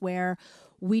elsewhere.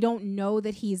 We don't know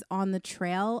that he's on the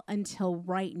trail until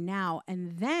right now.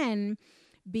 And then,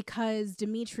 because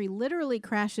Dimitri literally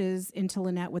crashes into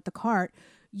Lynette with the cart,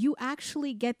 you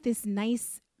actually get this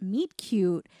nice meet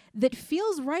cute that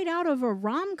feels right out of a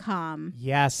rom-com,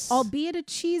 Yes. albeit a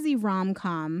cheesy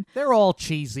rom-com. They're all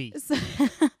cheesy.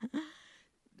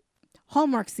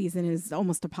 Hallmark season is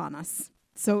almost upon us.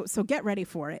 So get ready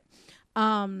for it.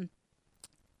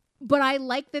 But I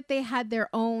like that they had their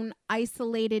own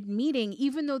isolated meeting,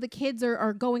 even though the kids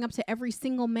are going up to every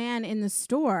single man in the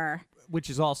store. Which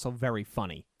is also very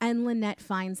funny. And Lynette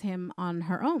finds him on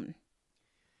her own.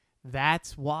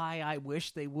 That's why I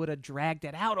wish they would have dragged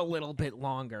it out a little bit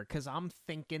longer, because I'm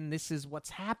thinking this is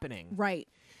what's happening. Right.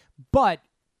 But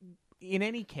in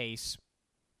any case,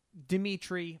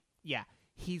 Dimitri, yeah,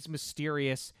 he's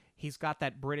mysterious. He's got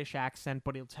that British accent,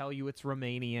 but he'll tell you it's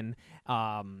Romanian.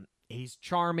 He's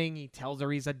charming. He tells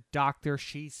her he's a doctor.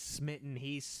 She's smitten.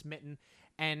 He's smitten.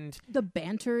 And the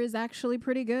banter is actually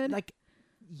pretty good. like,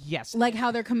 yes. Like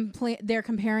how they're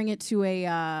comparing it to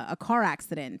a car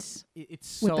accident. It's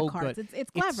so with the cars. good.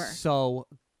 It's clever. It's so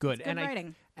good. It's good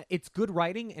writing. It's good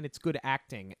writing and it's good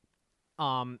acting.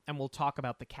 And we'll talk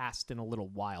about the cast in a little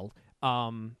while.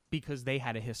 Because they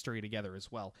had a history together as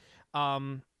well.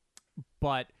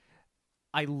 But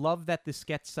I love that this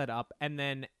gets set up, and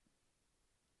then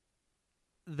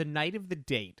the night of the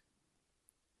date,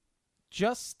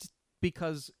 just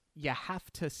because you have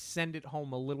to send it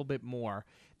home a little bit more,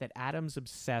 that Adam's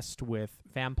obsessed with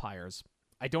vampires.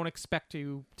 I don't expect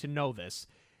you to know this,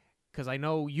 because I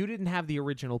know you didn't have the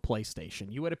original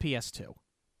PlayStation. You had a PS2,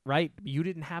 right? You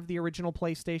didn't have the original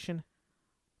PlayStation?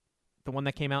 The one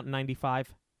that came out in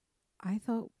 95? I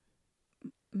thought...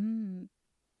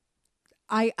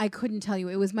 I couldn't tell you.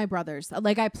 It was my brother's.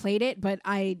 Like, I played it, but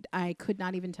I could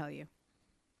not even tell you.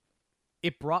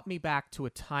 It brought me back to a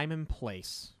time and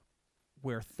place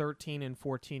where 13 and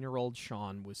 14-year-old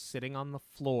Sean was sitting on the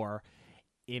floor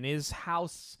in his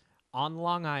house on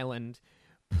Long Island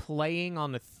playing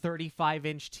on the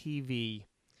 35-inch TV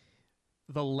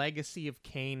The Legacy of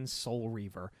Kain Soul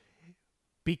Reaver,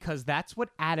 because that's what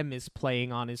Adam is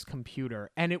playing on his computer.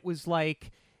 And it was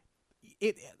like...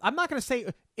 I'm not going to say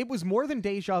it was more than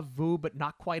deja vu, but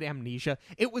not quite amnesia.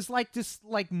 It was like this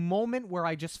moment where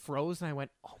I just froze and I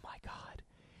went, oh my God,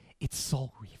 it's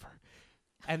Soul Reaver.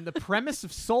 And the premise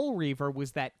of Soul Reaver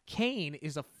was that Kain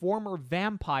is a former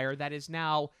vampire that is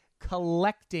now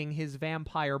collecting his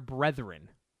vampire brethren.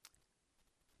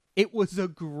 It was a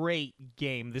great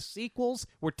game. The sequels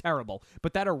were terrible,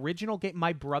 but that original game,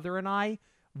 my brother and I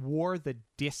wore the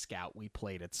disc out. We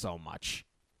played it so much.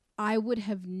 I would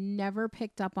have never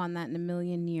picked up on that in a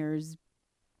million years,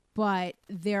 but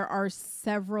there are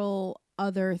several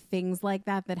other things like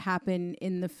that happen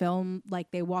in the film.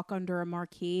 Like they walk under a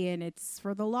marquee and it's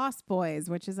for the Lost Boys,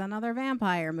 which is another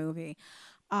vampire movie.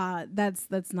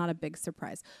 That's not a big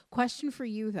surprise. Question for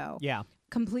you though. Yeah.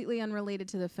 Completely unrelated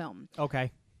to the film.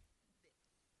 Okay.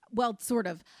 Well, sort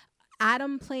of.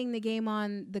 Adam playing the game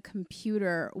on the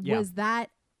computer, was that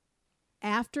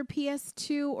after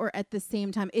PS2 or at the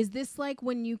same time? Is this like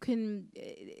when you can...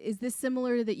 Is this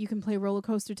similar to that you can play Roller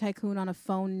Coaster Tycoon on a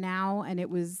phone now and it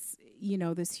was,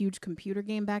 this huge computer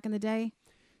game back in the day?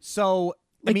 So...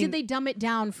 did they dumb it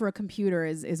down for a computer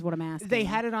is what I'm asking. They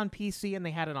had it on PC and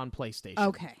they had it on PlayStation.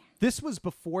 Okay. This was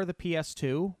before the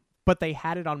PS2, but they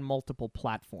had it on multiple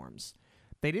platforms.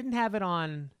 They didn't have it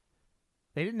on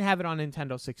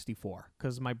Nintendo 64,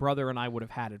 because my brother and I would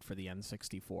have had it for the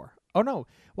N64. Oh, no.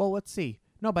 Well, let's see.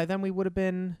 No, by then we would have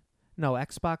been... No,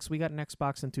 Xbox. We got an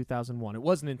Xbox in 2001. It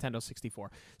was Nintendo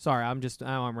 64. Sorry,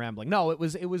 I'm rambling. No, it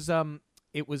was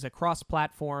a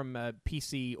cross-platform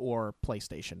PC or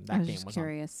PlayStation. That game was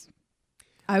curious.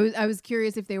 I was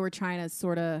curious if they were trying to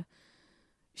sort of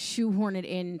shoehorn it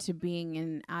into being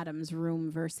in Adam's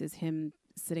room versus him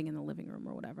sitting in the living room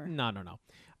or whatever. No.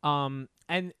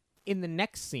 And in the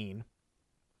next scene,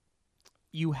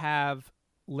 you have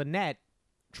Lynette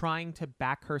trying to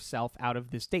back herself out of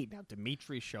this date. Now,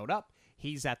 Dimitri showed up.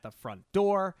 He's at the front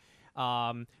door.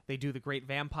 They do the great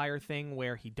vampire thing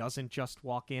where he doesn't just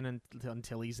walk in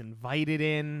until he's invited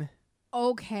in.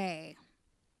 Okay.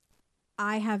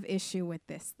 I have issue with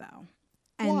this, though.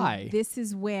 And why? This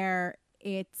is where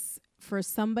it's for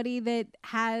somebody that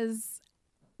has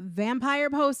vampire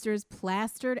posters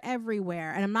plastered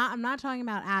everywhere. And I'm not talking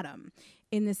about Adam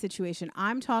in this situation.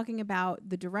 I'm talking about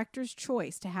the director's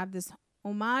choice to have this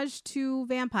homage to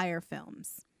vampire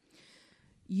films.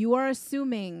 You are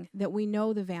assuming that we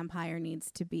know the vampire needs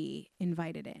to be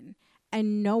invited in,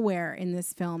 and nowhere in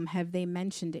this film have they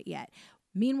mentioned it yet.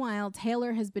 Meanwhile,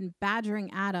 Taylor has been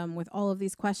badgering Adam with all of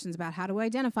these questions about how to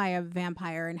identify a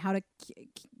vampire and how to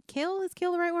kill. Is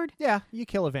kill the right word? Yeah, you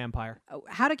kill a vampire.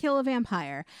 How to kill a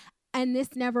vampire. And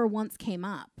this never once came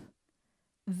up.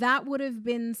 that would have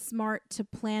been smart to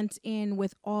plant in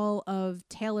with all of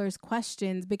Taylor's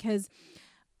questions, because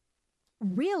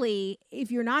really,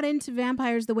 if you're not into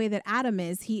vampires the way that Adam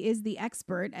is, he is the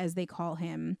expert, as they call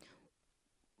him.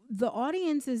 The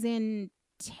audience is in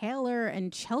Taylor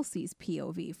and Chelsea's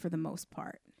POV for the most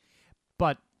part.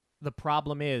 But the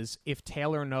problem is, if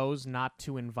Taylor knows not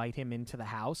to invite him into the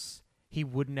house, he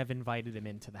wouldn't have invited him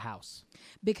into the house.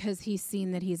 Because he's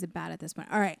seen that he's bad at this point.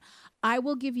 All right, I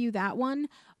will give you that one.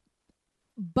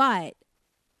 But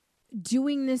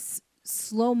doing this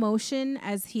slow motion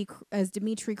as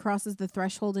Dimitri crosses the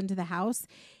threshold into the house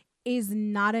is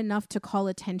not enough to call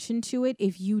attention to it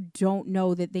if you don't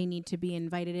know that they need to be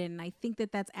invited in. And I think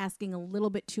that that's asking a little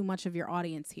bit too much of your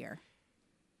audience here.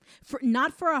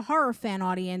 Not for a horror fan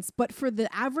audience, but for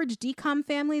the average DCOM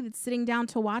family that's sitting down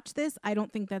to watch this, I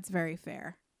don't think that's very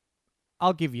fair.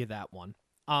 I'll give you that one.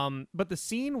 But the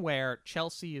scene where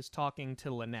Chelsea is talking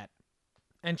to Lynette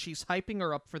and she's hyping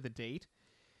her up for the date,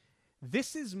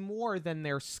 this is more than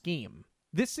their scheme.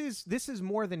 This is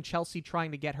more than Chelsea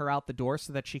trying to get her out the door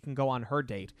so that she can go on her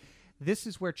date. This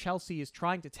is where Chelsea is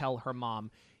trying to tell her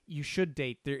mom, you should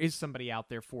date. There is somebody out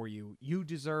there for you. You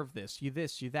deserve this. You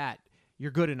this, you that.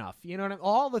 You're good enough. You know what I mean?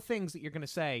 All the things that you're going to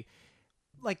say.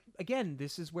 Like, again,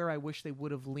 this is where I wish they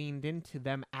would have leaned into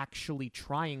them actually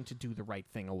trying to do the right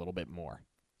thing a little bit more.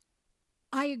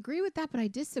 I agree with that, but I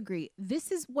disagree.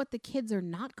 This is what the kids are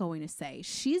not going to say.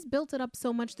 She's built it up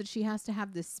so much that she has to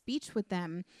have this speech with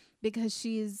them because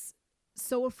she's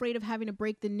so afraid of having to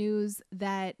break the news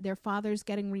that their father's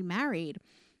getting remarried.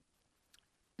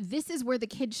 This is where the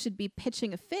kids should be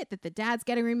pitching a fit, that the dad's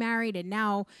getting remarried and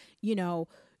now, you know,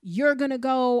 you're going to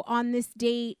go on this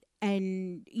date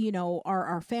and, you know,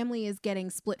 our family is getting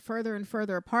split further and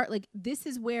further apart. Like, this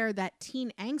is where that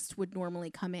teen angst would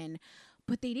normally come in.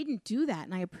 But they didn't do that,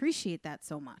 and I appreciate that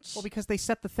so much. Well, because they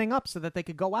set the thing up so that they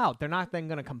could go out. They're not then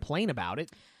going to complain about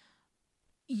it.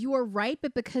 You are right,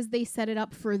 but because they set it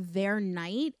up for their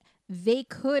night, they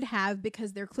could have,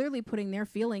 because they're clearly putting their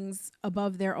feelings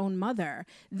above their own mother,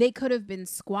 they could have been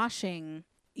squashing,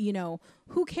 you know,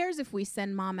 who cares if we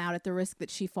send mom out at the risk that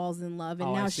she falls in love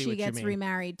and now she gets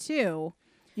remarried too.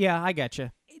 Yeah, I get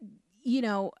you. You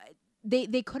know,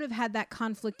 they could have had that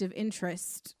conflict of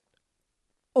interest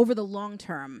over the long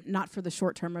term, not for the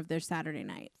short term of their Saturday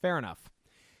night. Fair enough.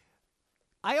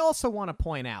 I also want to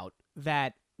point out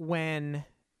that when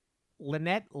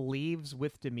Lynette leaves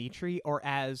with Dimitri, or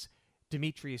as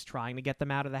Dimitri is trying to get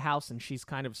them out of the house and she's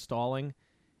kind of stalling,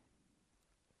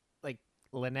 like,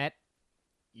 Lynette,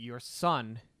 your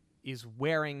son is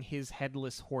wearing his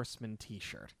Headless Horseman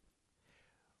t-shirt.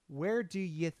 Where do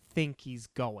you think he's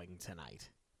going tonight?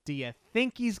 Do you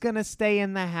think he's going to stay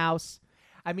in the house?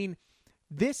 I mean,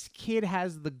 this kid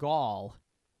has the gall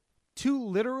to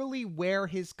literally wear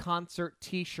his concert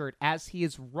t-shirt as he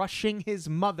is rushing his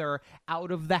mother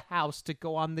out of the house to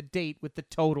go on the date with the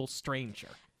total stranger.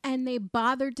 And they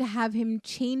bothered to have him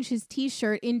change his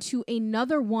t-shirt into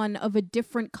another one of a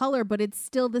different color, but it's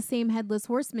still the same Headless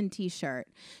Horseman t-shirt.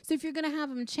 So if you're going to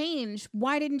have him change,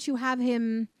 why didn't you have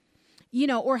him, you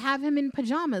know, or have him in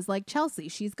pajamas like Chelsea?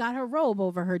 She's got her robe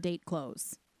over her date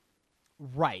clothes.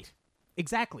 Right.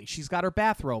 Exactly. She's got her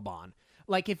bathrobe on.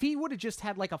 Like, if he would have just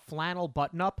had, like, a flannel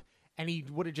button-up and he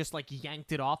would have just, like,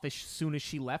 yanked it off as soon as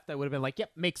she left, I would have been like, yep,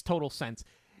 makes total sense.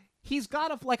 He's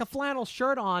got, a flannel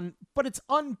shirt on, but it's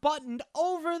unbuttoned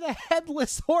over the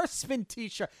Headless Horseman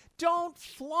t-shirt. Don't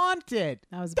flaunt it.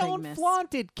 That was a big miss. Don't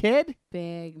flaunt it, kid.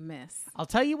 Big miss. I'll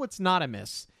tell you what's not a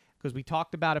miss, because we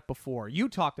talked about it before. You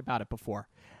talked about it before.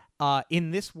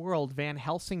 In this world, Van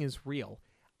Helsing is real.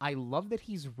 I love that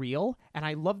he's real, and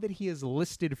I love that he is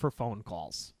listed for phone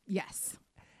calls. Yes.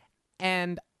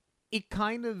 And it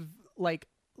kind of, like,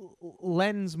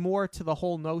 lends more to the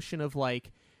whole notion of,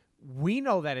 like, we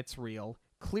know that it's real.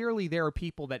 Clearly there are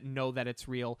people that know that it's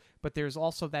real, but there's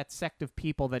also that sect of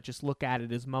people that just look at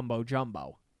it as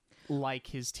mumbo-jumbo, like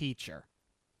his teacher.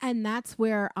 And that's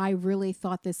where I really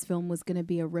thought this film was going to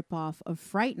be a ripoff of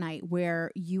Fright Night, where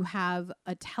you have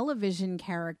a television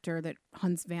character that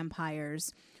hunts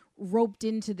vampires roped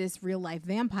into this real-life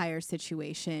vampire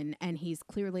situation, and he's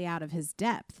clearly out of his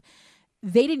depth.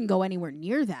 They didn't go anywhere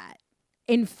near that.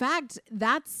 In fact,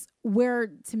 that's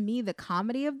where, to me, the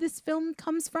comedy of this film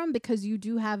comes from, because you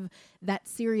do have that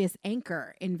serious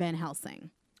anchor in Van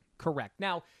Helsing. Correct.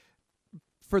 Now,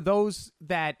 for those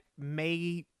that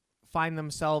may find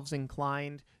themselves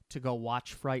inclined to go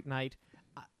watch Fright Night,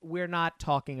 we're not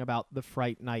talking about the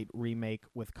Fright Night remake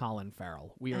with Colin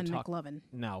Farrell. And McLovin.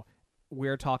 No,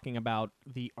 we're talking about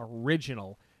the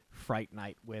original Fright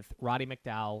Night with Roddy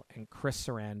McDowall and Chris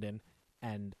Sarandon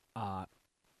and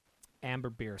Amber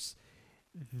Bierce.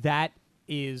 that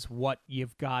is what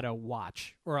you've got to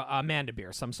watch. Or Amanda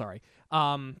Bierce, I'm sorry.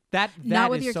 That Not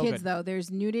with is your so kids, good. though.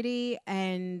 There's nudity,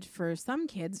 and for some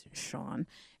kids, Sean,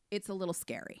 it's a little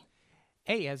scary.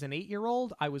 Hey, as an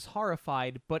 8-year-old, I was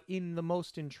horrified, but in the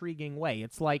most intriguing way.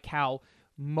 It's like how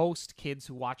most kids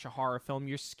who watch a horror film,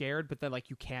 you're scared, but then like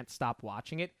you can't stop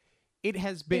watching it. It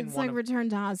has been It's one like of... Return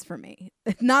to Oz for me.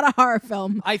 Not a horror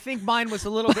film. I think mine was a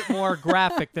little bit more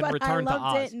graphic than but Return to I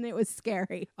loved Oz. it, and it was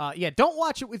scary. Yeah, don't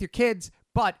watch it with your kids,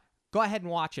 but go ahead and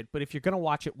watch it. But if you're going to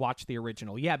watch it, watch the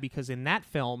original. Yeah, because in that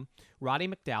film, Roddy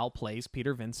McDowall plays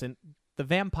Peter Vincent, the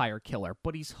vampire killer,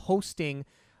 but he's hosting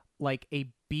like a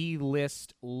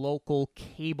B-list local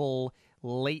cable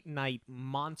late-night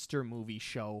monster movie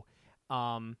show.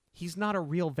 He's not a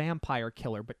real vampire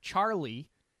killer, but Charlie,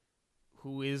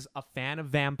 who is a fan of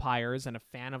vampires and a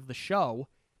fan of the show,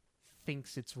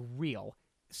 thinks it's real.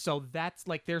 So that's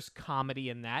like, there's comedy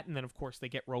in that. And then, of course, they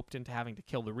get roped into having to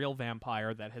kill the real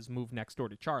vampire that has moved next door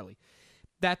to Charlie.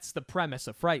 That's the premise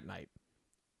of Fright Night.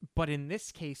 But in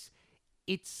this case,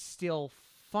 it's still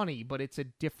funny, but it's a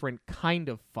different kind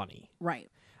of funny. Right.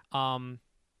 And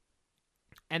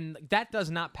that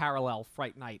does not parallel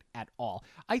Fright Night at all.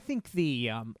 I think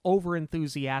the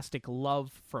over-enthusiastic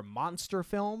love for monster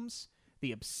films,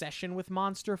 the obsession with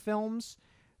monster films,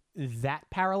 that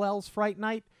parallels Fright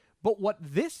Night. But what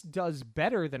this does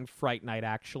better than Fright Night,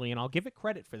 actually, and I'll give it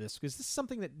credit for this, because this is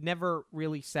something that never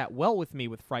really sat well with me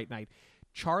with Fright Night.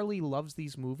 Charlie loves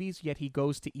these movies, yet he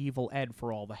goes to Evil Ed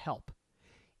for all the help.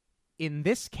 In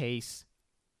this case,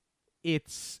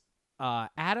 it's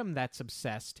Adam that's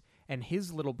obsessed, and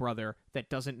his little brother that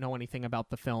doesn't know anything about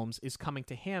the films is coming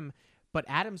to him. But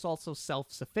Adam's also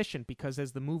self-sufficient, because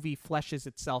as the movie fleshes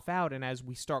itself out and as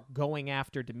we start going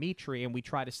after Dimitri and we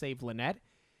try to save Lynette,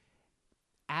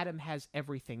 Adam has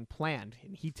everything planned.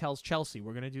 And he tells Chelsea,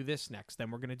 we're going to do this next, then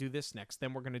we're going to do this next,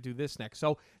 then we're going to do this next.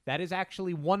 So that is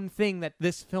actually one thing that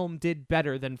this film did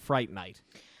better than Fright Night.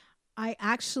 I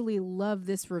actually love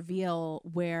this reveal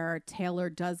where Taylor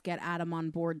does get Adam on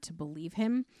board to believe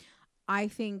him. I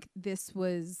think this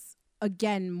was,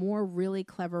 again, more really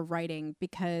clever writing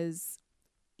because,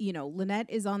 you know, Lynette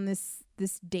is on this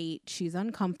date. She's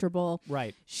uncomfortable.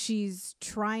 Right. She's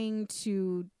trying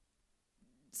to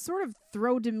sort of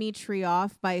throw Dimitri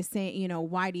off by saying, you know,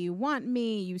 why do you want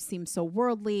me? You seem so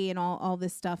worldly and all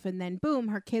this stuff. And then, boom,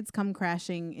 her kids come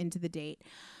crashing into the date.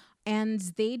 And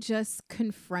they just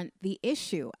confront the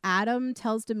issue. Adam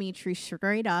tells Dimitri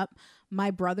straight up,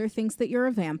 my brother thinks that you're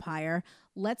a vampire.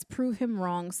 Let's prove him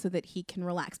wrong so that he can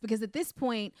relax. Because at this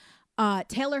point,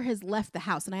 Taylor has left the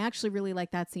house. And I actually really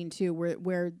like that scene too,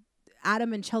 where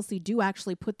Adam and Chelsea do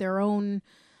actually put their own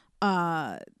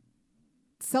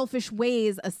selfish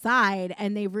ways aside.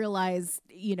 And they realize,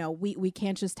 you know, we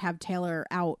can't just have Taylor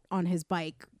out on his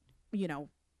bike, you know,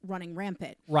 running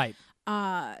rampant. Right.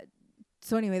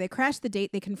 So anyway, they crash the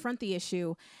date, they confront the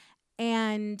issue,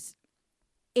 and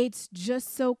it's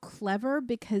just so clever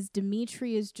because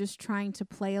Dimitri is just trying to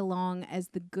play along as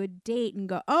the good date and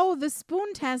go, oh, the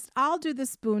spoon test, I'll do the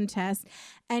spoon test.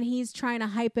 And he's trying to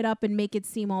hype it up and make it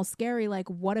seem all scary, like,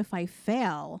 what if I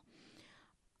fail?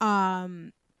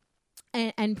 And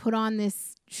put on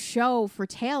this show for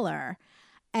Taylor.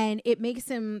 And it makes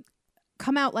him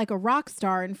come out like a rock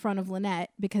star in front of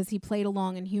Lynette because he played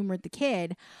along and humored the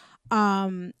kid.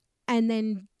 And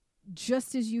then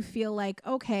just as you feel like,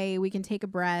 okay, we can take a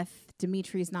breath,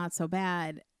 Dimitri's not so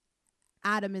bad,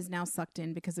 Adam is now sucked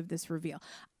in because of this reveal.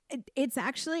 It's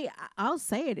actually, I'll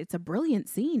say it, it's a brilliant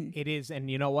scene. It is, and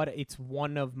you know what? It's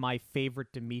one of my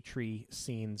favorite Dimitri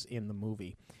scenes in the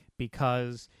movie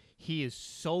because he is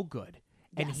so good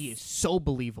and Yes. he is so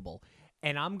believable.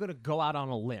 And I'm going to go out on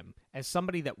a limb. As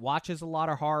somebody that watches a lot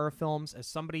of horror films, as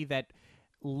somebody that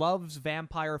loves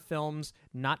vampire films,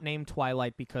 not named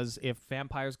Twilight, because if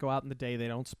vampires go out in the day, they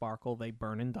don't sparkle, they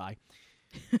burn and die.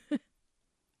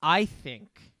 I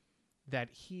think that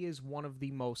he is one of the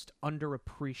most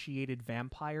underappreciated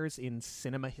vampires in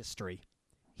cinema history.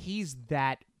 He's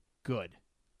that good.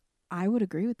 I would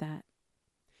agree with that.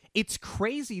 It's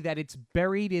crazy that it's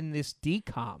buried in this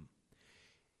decom,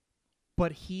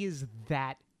 but he is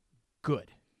that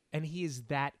good, and he is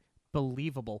that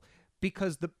believable,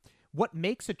 because what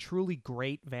makes a truly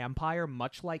great vampire,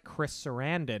 much like Chris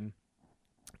Sarandon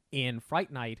in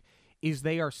Fright Night, is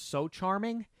they are so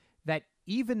charming that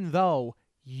even though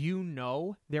you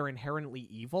know they're inherently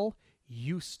evil,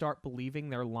 you start believing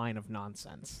their line of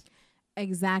nonsense.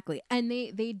 Exactly. And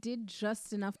they did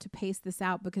just enough to pace this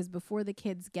out because before the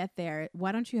kids get there,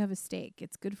 why don't you have a steak?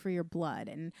 It's good for your blood.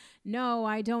 And no,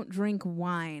 I don't drink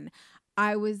wine.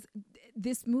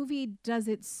 this movie does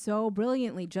it so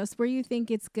brilliantly, just where you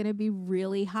think it's going to be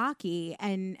really hockey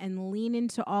and lean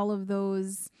into all of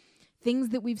those things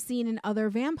that we've seen in other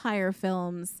vampire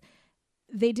films.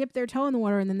 They dip their toe in the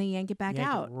water and then they yank it back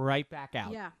out. Right back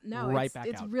out. Yeah, no, right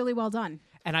it's out. really well done.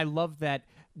 And I love that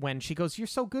when she goes, "You're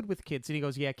so good with kids," and he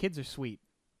goes, "Yeah, kids are sweet,"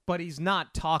 but he's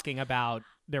not talking about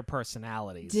their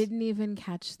personalities. Didn't even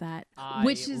catch that.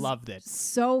 Which is loved it.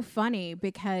 So funny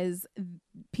because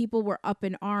people were up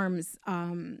in arms.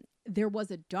 There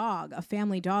was a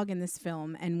family dog in this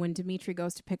film, and when Dimitri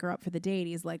goes to pick her up for the date,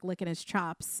 he's like licking his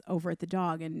chops over at the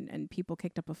dog, and people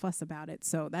kicked up a fuss about it.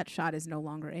 So that shot is no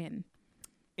longer in.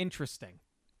 Interesting.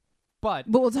 But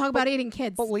we'll talk about eating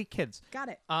kids. But we eat kids. Got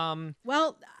it.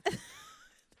 Well,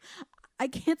 I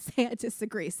can't say I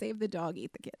disagree. Save the dog,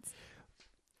 eat the kids.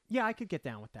 Yeah, I could get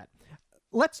down with that.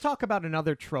 Let's talk about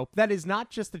another trope that is not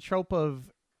just a trope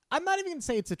of... I'm not even going to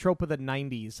say it's a trope of the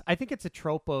 90s. I think it's a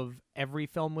trope of every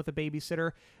film with a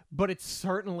babysitter, but it's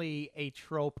certainly a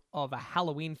trope of a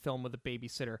Halloween film with a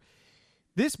babysitter.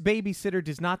 This babysitter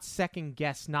does not second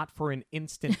guess, not for an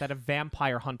instant, that a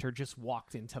vampire hunter just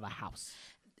walked into the house.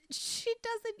 She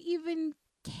doesn't even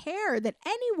care that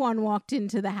anyone walked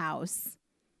into the house.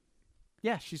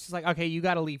 Yeah, she's just like, okay, you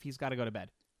got to leave. He's got to go to bed.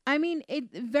 I mean,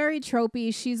 it very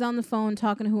tropey. She's on the phone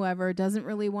talking to whoever, doesn't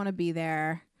really want to be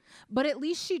there. But at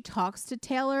least she talks to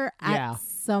Taylor at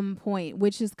some point,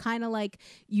 which is kind of like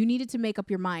you needed to make up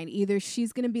your mind. Either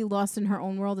she's going to be lost in her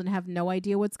own world and have no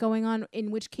idea what's going on,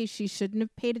 in which case she shouldn't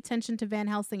have paid attention to Van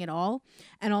Helsing at all.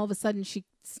 And all of a sudden she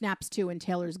snaps to and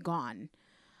Taylor's gone.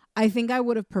 I think I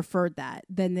would have preferred that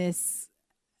than this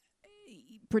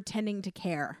pretending to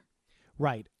care.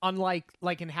 Right. Unlike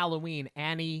in Halloween,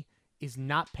 Annie is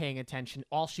not paying attention.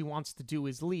 All she wants to do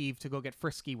is leave to go get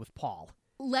frisky with Paul.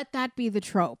 Let that be the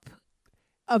trope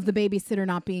of the babysitter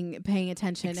not paying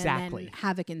attention. Exactly. And then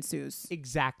havoc ensues.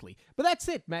 Exactly. But that's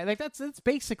it, man. Like that's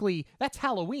basically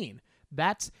Halloween.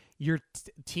 That's your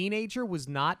teenager was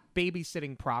not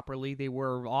babysitting properly. They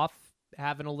were off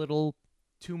having a little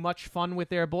too much fun with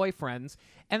their boyfriends,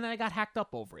 and then I got hacked up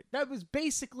over it. That was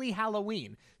basically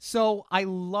Halloween. So I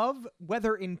love,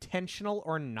 whether intentional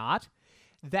or not,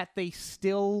 that they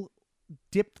still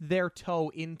dipped their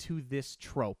toe into this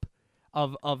trope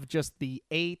of just the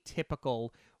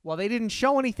atypical, while they didn't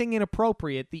show anything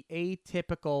inappropriate, the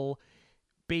atypical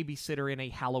babysitter in a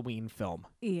Halloween film.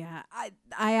 Yeah,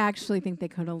 I actually think they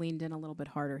could have leaned in a little bit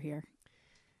harder here.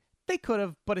 They could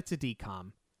have, but it's a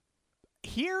DCOM.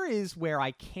 Here is where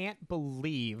I can't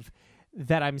believe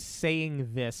that I'm saying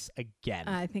this again.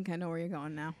 I think I know where you're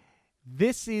going now.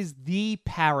 This is the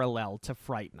parallel to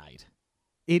Fright Night.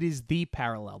 It is the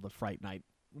parallel to Fright Night.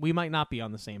 We might not be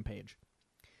on the same page.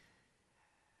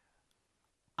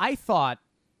 I thought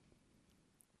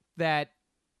that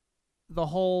the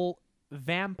whole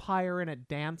vampire in a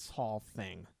dance hall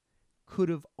thing could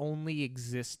have only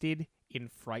existed in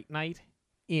Fright Night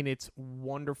in its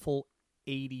wonderful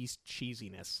 80s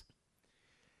cheesiness.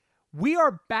 We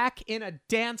are back in a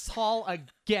dance hall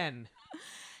again.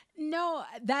 No,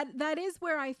 that is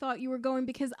where I thought you were going,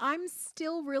 because I'm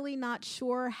still really not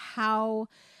sure how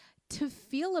to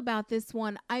feel about this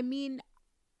one. I mean,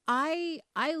 I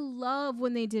love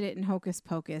when they did it in Hocus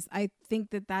Pocus. I think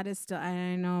that is still,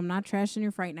 I know I'm not trashing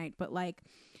your Fright Night, but like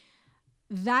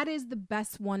that is the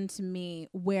best one to me,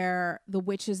 where the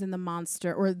witches and the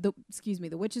monster, or the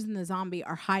witches and the zombie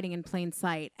are hiding in plain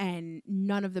sight and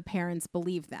none of the parents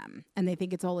believe them and they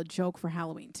think it's all a joke for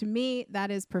Halloween. To me,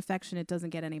 that is perfection. It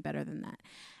doesn't get any better than that.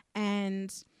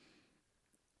 And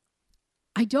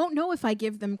I don't know if I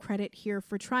give them credit here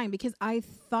for trying, because I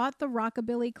thought the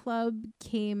Rockabilly Club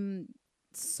came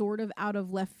sort of out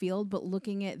of left field, but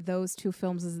looking at those two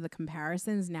films as the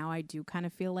comparisons, now I do kind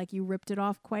of feel like you ripped it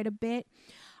off quite a bit.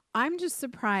 I'm just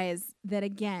surprised that,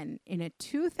 again, in a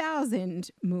 2000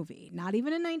 movie, not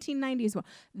even a 1990s one,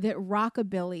 that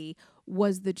Rockabilly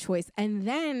was the choice. And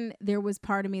then there was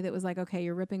part of me that was like, okay,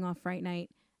 you're ripping off Fright Night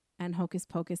and Hocus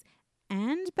Pocus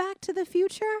and Back to the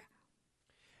Future?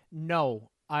 No,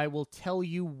 I will tell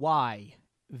you why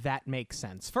that makes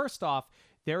sense. First off,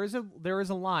 there is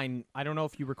a line, I don't know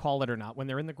if you recall it or not, when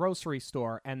they're in the grocery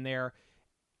store and they're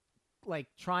like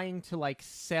trying to like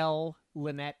sell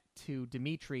Lynette to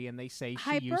Dimitri, and they say she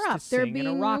Hype used her up. to sing They're in being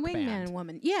a rock a wingman band.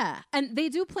 Woman. Yeah, and they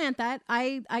do plant that.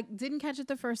 I didn't catch it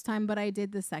the first time, but I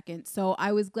did the second. So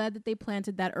I was glad that they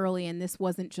planted that early, and this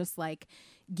wasn't just like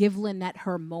give Lynette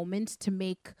her moment to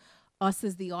make us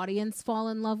as the audience fall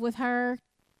in love with her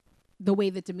the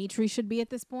way that Dimitri should be at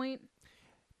this point.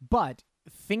 But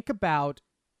think about,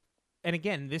 and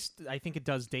again, this, I think it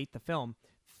does date the film.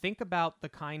 Think about the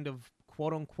kind of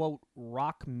quote-unquote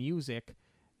rock music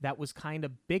that was kind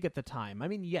of big at the time. I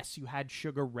mean, yes, you had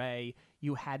Sugar Ray,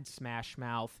 you had Smash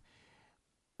Mouth,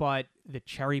 but the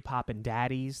Cherry Poppin'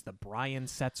 Daddies, the Brian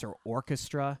Setzer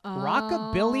Orchestra,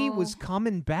 Rockabilly was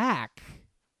coming back.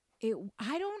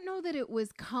 I don't know that it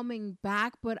was coming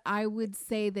back, but I would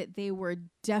say that they were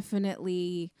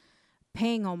definitely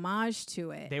paying homage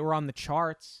to it. They were on the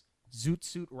charts. Zoot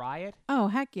Suit Riot. Oh,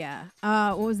 heck yeah.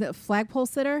 What was it? Flagpole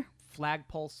Sitter?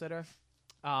 Flagpole Sitter.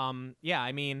 Yeah,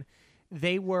 I mean,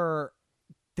 they were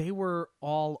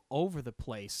all over the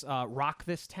place. Rock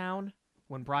This Town,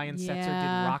 when Brian Setzer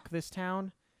did Rock This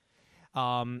Town.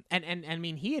 And I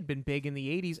mean, he had been big in the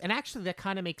 80s, and actually that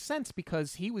kind of makes sense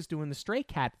because he was doing the Stray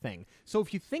Cat thing. So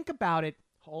if you think about it,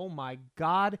 oh my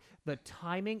God, the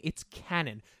timing, it's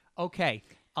canon. Okay,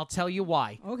 I'll tell you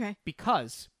why. Okay.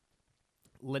 Because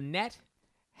Lynette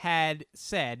had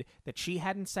said that she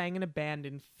hadn't sang in a band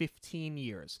in 15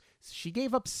 years. She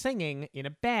gave up singing in a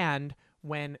band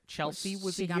when Chelsea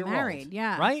was a year old. She got married,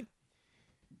 yeah. Right?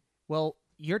 Well,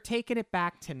 you're taking it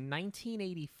back to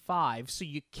 1985, so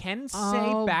you can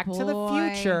say Back to the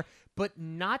Future, but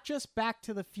not just Back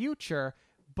to the Future,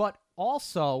 but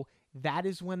also that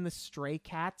is when the Stray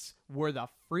Cats were the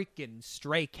freaking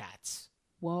Stray Cats.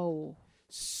 Whoa.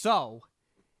 So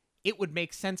it would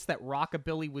make sense that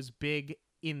Rockabilly was big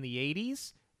in the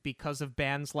 80s because of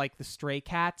bands like the Stray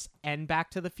Cats and Back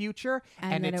to the Future,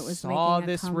 and it was saw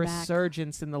this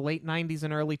resurgence in the late 90s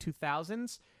and early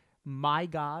 2000s. My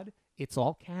God, it's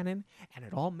all canon, and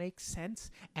it all makes sense,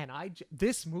 and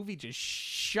this movie just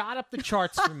shot up the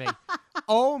charts for me.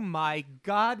 Oh my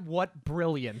God, what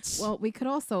brilliance. Well, we could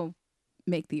also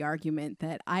make the argument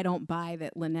that I don't buy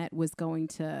that Lynette was going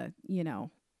to,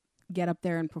 get up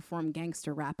there and perform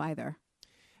gangster rap either.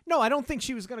 No, I don't think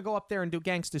she was going to go up there and do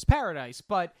Gangsta's Paradise,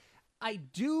 but I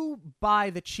do buy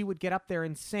that she would get up there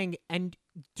and sing. And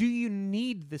do you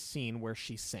need the scene where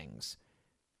she sings?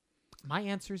 My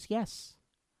answer is yes.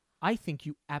 I think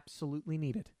you absolutely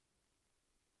need it.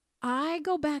 I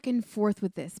go back and forth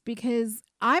with this because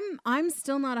I'm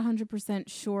still not 100%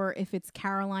 sure if it's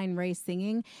Caroline Rhea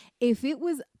singing. If it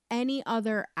was any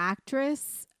other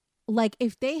actress, like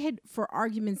if they had, for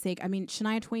argument's sake, I mean,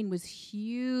 Shania Twain was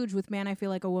huge with Man, I Feel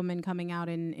Like a Woman coming out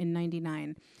in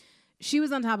 99. She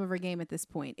was on top of her game at this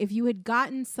point. If you had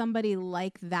gotten somebody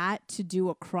like that to do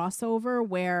a crossover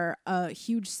where a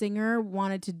huge singer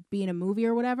wanted to be in a movie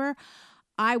or whatever,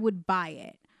 I would buy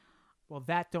it. Well,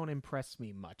 that don't impress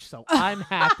me much, so I'm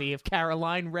happy if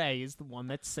Caroline Rhea is the one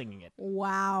that's singing it.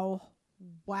 Wow.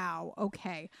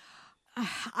 Okay.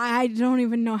 I don't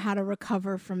even know how to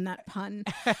recover from that pun.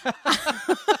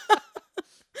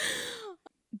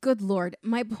 Good Lord.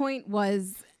 My point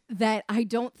was that I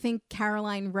don't think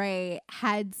Caroline Rhea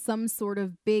had some sort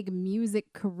of big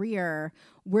music career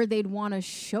where they'd want to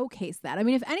showcase that. I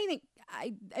mean, if anything,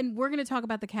 and we're going to talk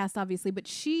about the cast, obviously, but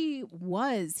she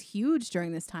was huge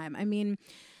during this time. I mean,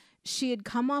 she had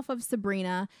come off of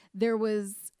Sabrina. There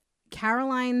was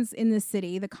Caroline's in the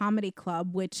City, the comedy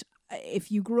club, which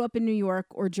if you grew up in New York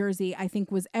or Jersey, I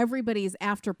think was everybody's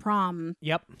after prom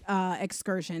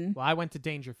excursion. Well, I went to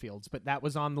Dangerfields, but that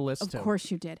was on the list too. Of course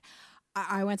you did.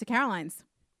 I went to Caroline's.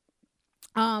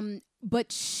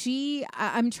 But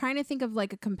I'm trying to think of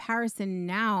like a comparison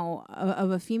now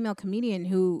of a female comedian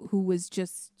who was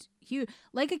just huge,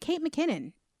 like a Kate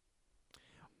McKinnon.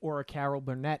 Or a Carol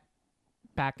Burnett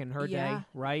back in her day,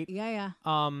 right? Yeah.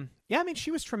 Yeah, I mean,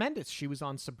 she was tremendous. She was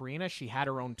on Sabrina. She had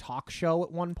her own talk show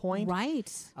at one point.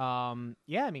 Right.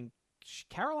 Yeah, I mean,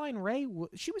 Caroline Rhea,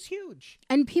 she was huge.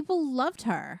 And people loved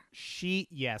her.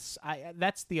 Yes.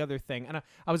 That's the other thing. And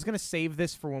I was going to save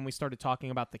this for when we started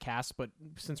talking about the cast, but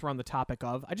since we're on the topic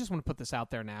of, I just want to put this out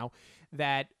there now,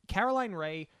 that Caroline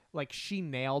Rhea, like, she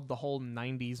nailed the whole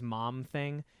 90s mom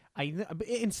thing.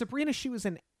 In Sabrina, she was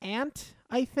an aunt,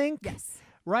 I think. Yes.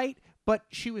 Right? But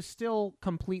she was still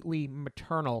completely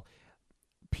maternal.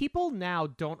 People now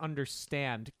don't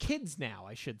understand, kids now,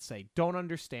 I should say, don't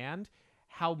understand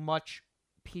how much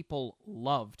people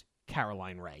loved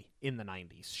Caroline Rhea in the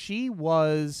 90s. She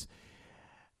was,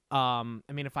 I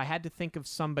mean, if I had to think of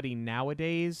somebody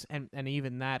nowadays, and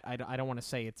even that, I don't want to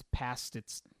say it's past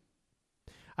its,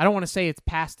 I don't want to say it's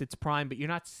past its prime, but you're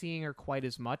not seeing her quite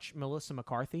as much. Melissa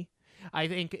McCarthy. I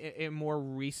think in more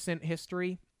recent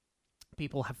history,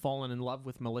 people have fallen in love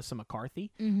with Melissa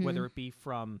McCarthy, whether it be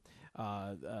from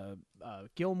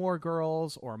Gilmore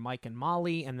Girls or Mike and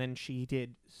Molly, and then she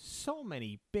did so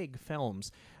many big films,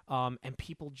 and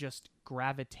people just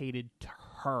gravitated to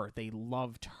her. They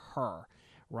loved her,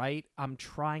 right? I'm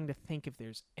trying to think if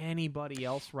there's anybody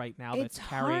else right now that's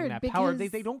carrying that power.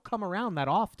 They don't come around that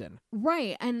often.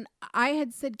 Right, and I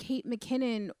had said Kate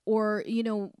McKinnon or,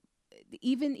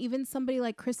 even somebody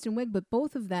like Kristen Wiig, but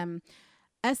both of them,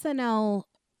 SNL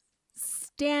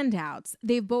standouts.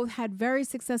 They've both had very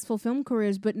successful film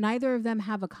careers, but neither of them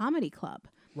have a comedy club.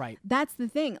 Right. That's the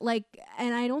thing. Like,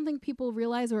 and I don't think people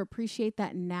realize or appreciate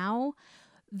that now,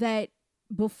 that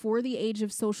before the age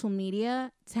of social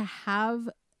media, to have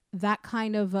that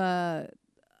kind of a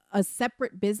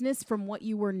separate business from what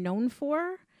you were known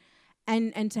for,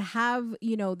 and to have,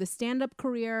 you know, the stand-up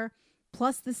career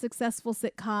plus the successful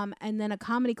sitcom and then a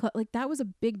comedy club, like that was a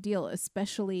big deal,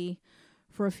 especially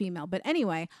for a female. But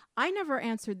anyway, I never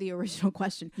answered the original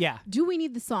question. Yeah. Do we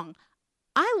need the song?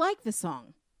 I like the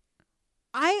song.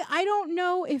 I don't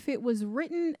know if it was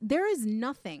written. There is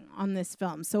nothing on this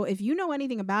film. So if you know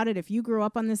anything about it, if you grew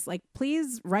up on this, like,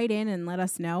 please write in and let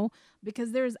us know,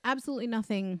 because there's absolutely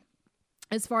nothing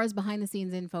as far as behind the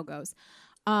scenes info goes.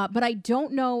 But I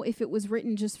don't know if it was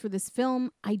written just for this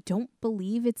film. I don't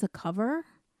believe it's a cover,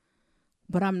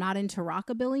 but I'm not into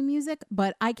rockabilly music.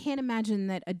 But I can't imagine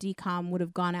that a DCOM would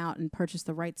have gone out and purchased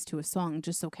the rights to a song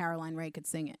just so Caroline Rhea could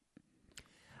sing it.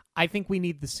 I think we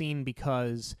need the scene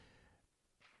because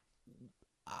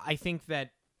I think that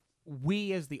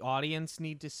we as the audience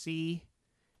need to see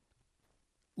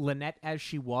Lynette as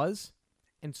she was,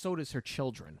 and so does her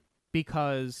children.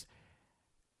 Because,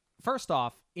 first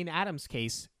off, in Adam's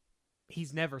case,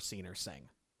 he's never seen her sing.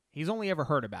 He's only ever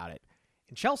heard about it.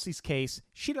 In Chelsea's case,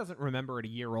 she doesn't remember at a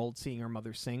year old seeing her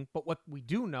mother sing, but what we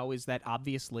do know is that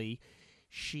obviously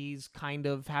she's kind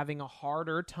of having a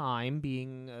harder time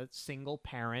being a single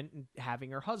parent and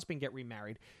having her husband get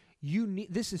remarried.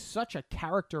 This is such a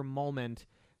character moment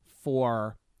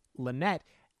for Lynette,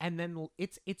 and then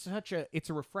it's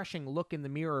a refreshing look in the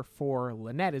mirror for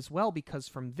Lynette as well, because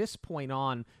from this point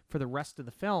on, for the rest of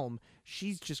the film,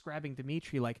 she's just grabbing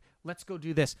Dimitri like, let's go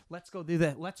do this, let's go do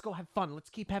that, let's go have fun, let's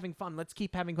keep having fun, let's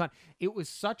keep having fun. It was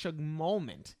such a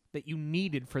moment that you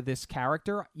needed for this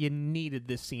character. You needed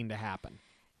this scene to happen.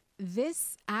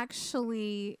 This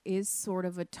actually is sort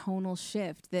of a tonal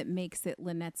shift that makes it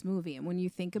Lynette's movie. And when you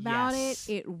think about Yes.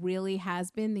 it really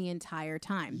has been the entire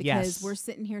time. Because Yes. we're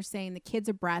sitting here saying the kids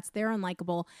are brats, they're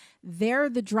unlikable, they're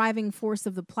the driving force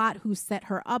of the plot who set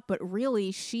her up, but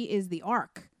really she is the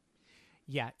arc.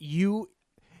 Yeah, you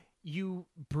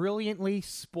brilliantly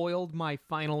spoiled my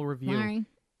final review. Sorry.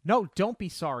 No, don't be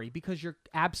sorry, because you're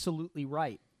absolutely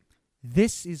right.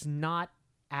 This is not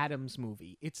Adam's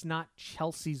movie. It's not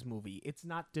Chelsea's movie. It's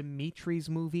not Dimitri's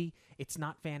movie. It's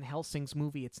not Van Helsing's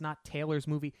movie. It's not Taylor's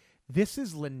movie. This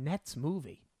is Lynette's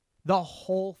movie. The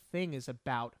whole thing is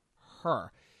about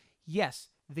her. Yes,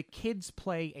 the kids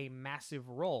play a massive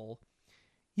role.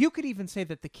 You could even say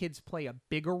that the kids play a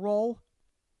bigger role,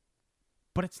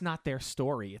 but it's not their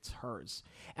story. It's hers.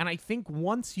 And I think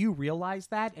once you realize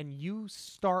that and you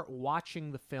start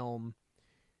watching the film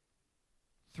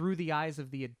through the eyes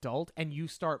of the adult, and you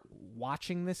start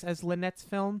watching this as Lynette's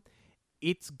film,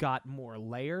 it's got more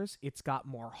layers, it's got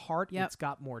more heart, It's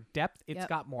got more depth, it's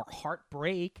got more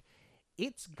heartbreak,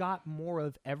 it's got more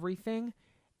of everything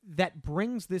that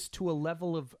brings this to a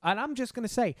level of, and I'm just going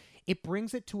to say, it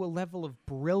brings it to a level of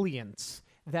brilliance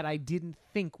that I didn't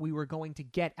think we were going to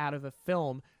get out of a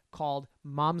film called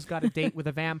Mom's Got a Date with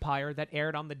a Vampire that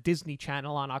aired on the Disney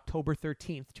Channel on October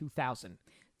 13th, 2000.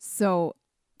 So,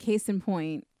 case in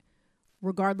point,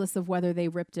 regardless of whether they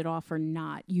ripped it off or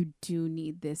not, you do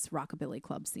need this Rockabilly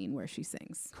Club scene where she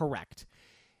sings. Correct.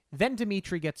 Then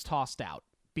Dimitri gets tossed out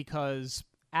because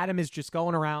Adam is just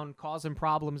going around causing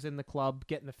problems in the club,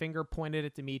 getting the finger pointed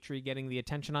at Dimitri, getting the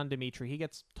attention on Dimitri. He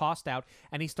gets tossed out,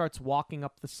 and he starts walking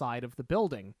up the side of the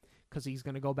building because he's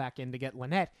going to go back in to get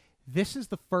Lynette. This is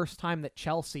the first time that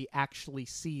Chelsea actually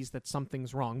sees that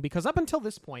something's wrong, because up until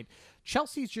this point,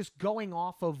 Chelsea's just going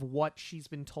off of what she's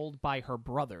been told by her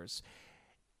brothers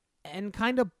and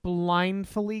kind of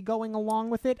blindly going along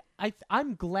with it.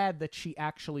 I'm glad that she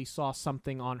actually saw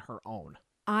something on her own.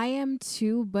 I am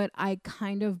too, but I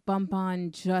kind of bump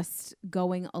on just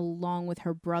going along with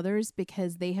her brothers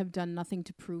because they have done nothing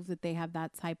to prove that they have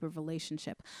that type of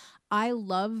relationship. I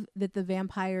love that the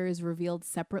vampire is revealed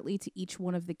separately to each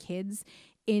one of the kids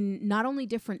in not only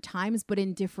different times, but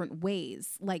in different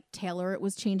ways. Like Taylor, it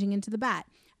was changing into the bat.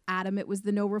 Adam, it was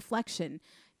the no reflection.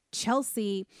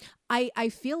 Chelsea, I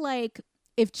feel like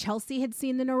if Chelsea had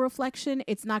seen the no reflection,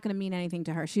 it's not going to mean anything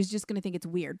to her. She's just going to think it's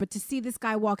weird. But to see this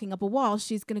guy walking up a wall,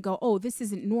 she's going to go, oh, this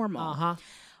isn't normal. Uh-huh.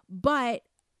 But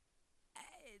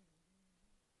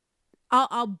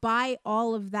I'll buy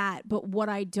all of that. But what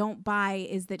I don't buy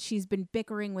is that she's been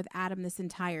bickering with Adam this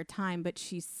entire time, but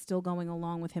she's still going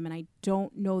along with him. And I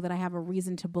don't know that I have a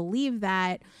reason to believe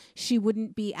that she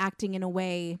wouldn't be acting in a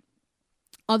way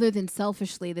other than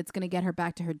selfishly that's going to get her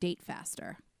back to her date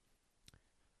faster.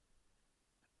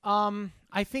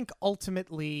 I think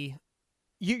ultimately,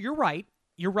 you're right.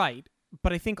 You're right.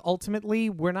 But I think ultimately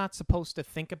we're not supposed to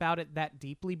think about it that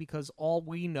deeply because all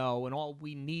we know and all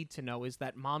we need to know is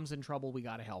that mom's in trouble. We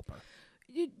got to help her.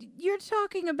 You're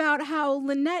talking about how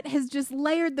Lynette has just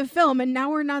layered the film, and now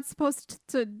we're not supposed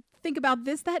to think about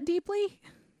this that deeply?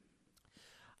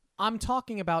 I'm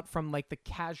talking about from like the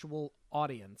casual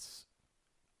audience.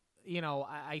 You know,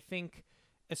 I think,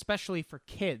 especially for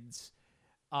kids,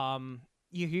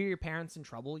 you hear your parents in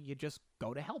trouble, you just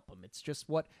go to help them. It's just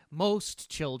what most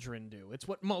children do. It's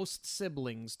what most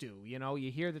siblings do. You know,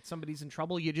 you hear that somebody's in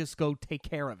trouble, you just go take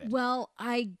care of it. Well,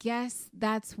 I guess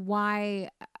that's why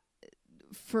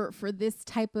for this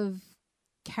type of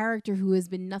character who has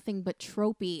been nothing but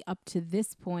tropey up to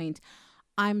this point,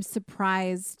 I'm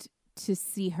surprised to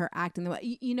see her act in the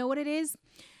way. You know what it is?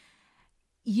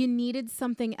 You needed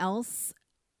something else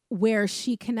where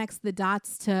she connects the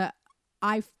dots to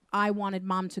I wanted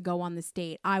mom to go on this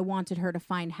date. I wanted her to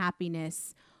find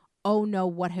happiness. Oh no,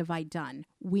 what have I done?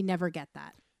 We never get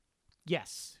that.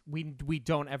 Yes, we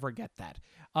don't ever get that.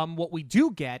 What we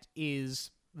do get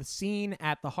is the scene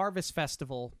at the Harvest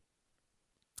Festival,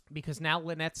 because now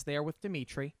Lynette's there with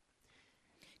Dimitri.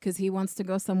 Because he wants to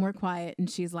go somewhere quiet, and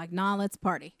she's like, nah, let's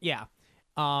party. Yeah.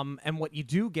 And what you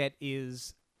do get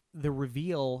is the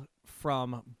reveal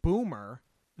from Boomer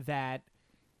that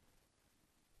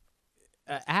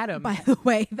Adam... By the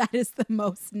way, that is the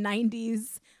most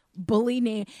 90s bully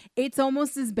name. It's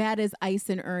almost as bad as Ice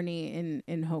and Ernie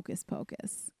in Hocus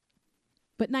Pocus.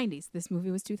 But 90s. This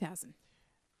movie was 2000.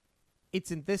 It's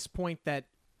in this point that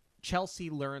Chelsea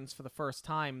learns for the first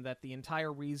time that the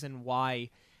entire reason why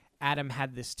Adam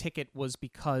had this ticket was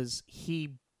because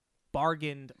he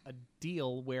bargained a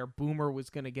deal where Boomer was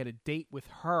going to get a date with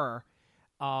her.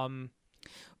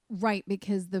 Right,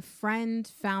 because the friend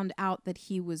found out that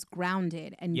he was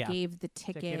grounded and gave the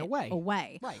ticket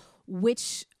away. Right.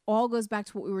 Which all goes back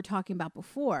to what we were talking about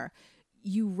before.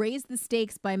 You raise the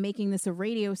stakes by making this a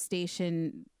radio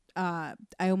station. I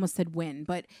almost said win,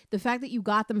 but the fact that you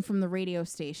got them from the radio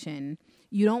station,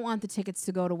 you don't want the tickets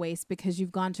to go to waste because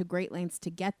you've gone to great lengths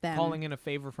to get them. Calling in a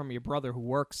favor from your brother who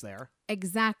works there.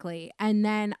 Exactly. And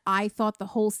then I thought the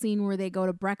whole scene where they go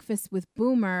to breakfast with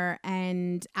Boomer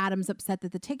and Adam's upset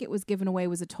that the ticket was given away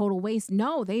was a total waste.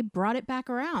 No, they brought it back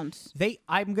around.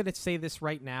 I'm going to say this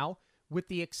right now, with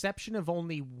the exception of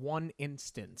only one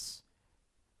instance,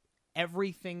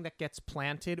 everything that gets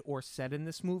planted or said in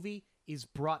this movie is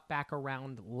brought back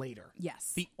around later.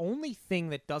 Yes. The only thing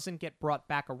that doesn't get brought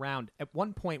back around, at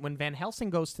one point when Van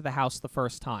Helsing goes to the house the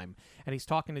first time, and he's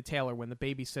talking to Taylor when the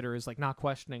babysitter is like not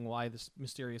questioning why this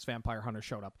mysterious vampire hunter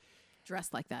showed up.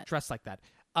 Dressed like that.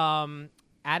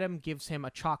 Adam gives him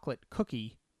a chocolate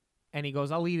cookie, and he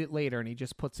goes, I'll eat it later, and he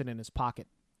just puts it in his pocket.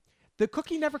 The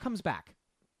cookie never comes back.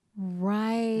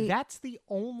 Right. That's the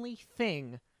only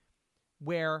thing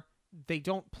where they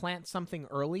don't plant something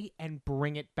early and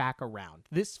bring it back around.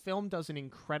 This film does an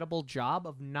incredible job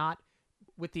of not,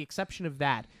 with the exception of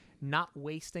that, not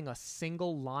wasting a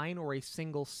single line or a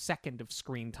single second of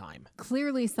screen time.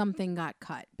 Clearly something got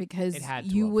cut because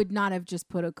you would not have just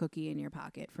put a cookie in your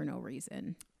pocket for no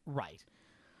reason. Right.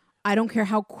 I don't care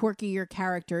how quirky your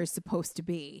character is supposed to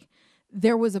be.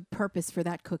 There was a purpose for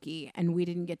that cookie, and we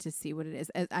didn't get to see what it is.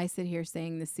 As I sit here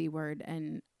saying the C word,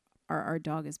 and our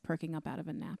dog is perking up out of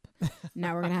a nap.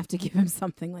 Now we're going to have to give him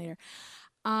something later.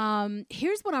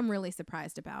 Here's what I'm really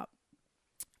surprised about.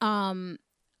 Again,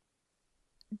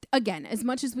 as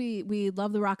much as we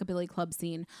love the Rockabilly Club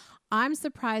scene, I'm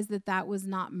surprised that was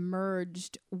not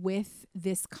merged with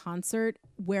this concert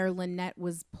where Lynette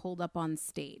was pulled up on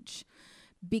stage.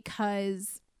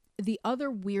 Because the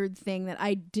other weird thing that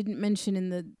I didn't mention in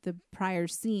the prior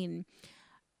scene,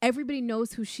 everybody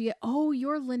knows who she is. Oh,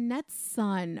 you're Lynette's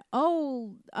son.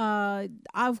 Oh,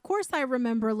 of course I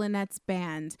remember Lynette's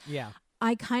band. Yeah.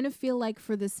 I kind of feel like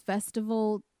for this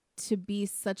festival to be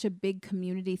such a big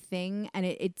community thing, and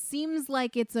it seems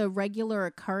like it's a regular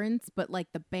occurrence, but like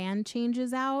the band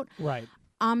changes out. Right.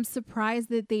 I'm surprised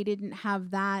that they didn't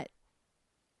have that,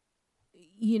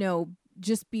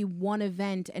 just be one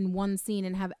event and one scene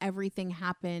and have everything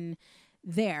happen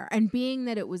there. And being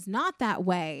that it was not that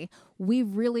way, we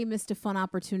really missed a fun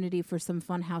opportunity for some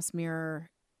Funhouse Mirror,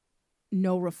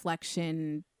 no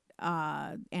reflection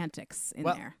antics in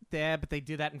there. Yeah, but they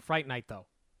did that in Fright Night, though.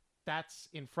 That's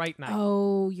in Fright Night.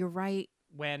 Oh, you're right.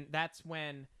 That's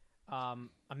when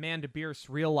Amanda Bierce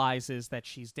realizes that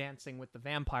she's dancing with the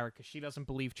vampire because she doesn't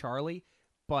believe Charlie.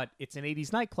 But it's an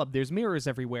 80s nightclub. There's mirrors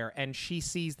everywhere, and she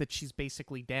sees that she's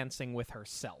basically dancing with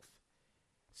herself.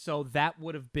 So it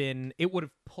would have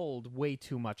pulled way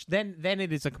too much. Then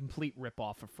it is a complete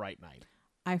ripoff of Fright Night.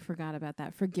 I forgot about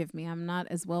that. Forgive me. I'm not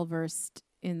as well versed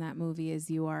in that movie as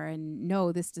you are. And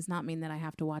no, this does not mean that I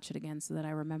have to watch it again so that I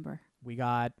remember. We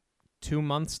got 2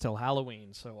 months till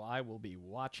Halloween, so I will be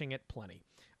watching it plenty.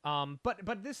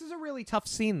 But this is a really tough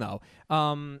scene, though.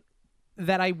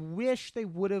 That I wish they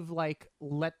would have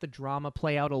let the drama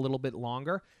play out a little bit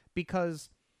longer, because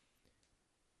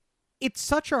it's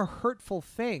such a hurtful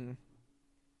thing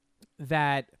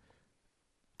that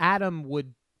Adam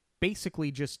would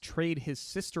basically just trade his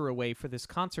sister away for this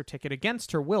concert ticket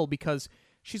against her will, because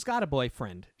she's got a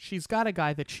boyfriend. She's got a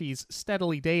guy that she's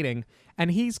steadily dating,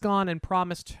 and he's gone and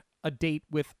promised a date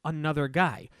with another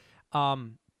guy.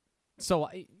 So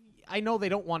I know they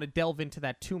don't want to delve into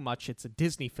that too much. It's a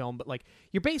Disney film, but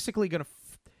you're basically going to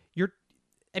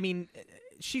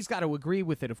she's got to agree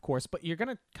with it, of course, but you're going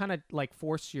to kind of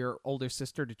force your older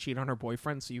sister to cheat on her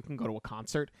boyfriend so you can go to a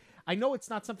concert. I know it's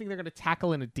not something they're going to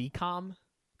tackle in a DCOM.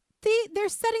 They're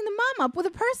setting the mom up with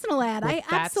a personal ad. Well, I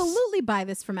absolutely buy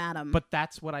this from Adam. But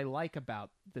that's what I like about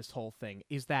this whole thing,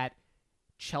 is that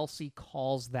Chelsea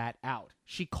calls that out.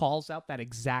 She calls out that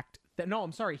exact...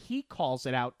 he calls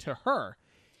it out to her.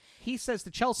 He says to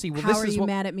Chelsea, well, how are you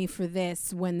mad at me for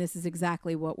this when this is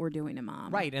exactly what we're doing to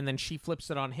mom? Right, and then she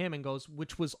flips it on him and goes,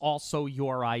 which was also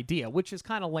your idea, which is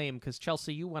kind of lame because,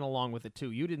 Chelsea, you went along with it too.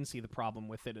 You didn't see the problem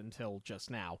with it until just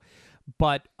now.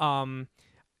 But I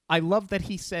love that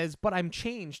he says, but I'm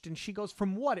changed. And she goes,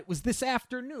 from what? It was this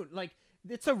afternoon.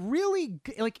 It's a really,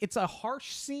 it's a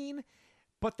harsh scene,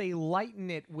 but they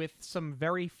lighten it with some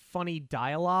very funny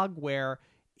dialogue where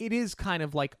it is kind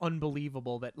of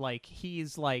unbelievable that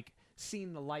he's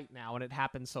seen the light now and it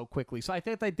happened so quickly. So I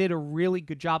think they did a really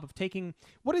good job of taking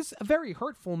what is a very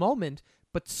hurtful moment,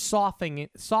 but softening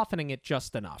it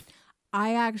just enough.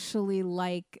 I actually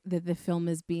like that the film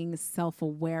is being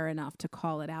self-aware enough to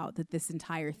call it out, that this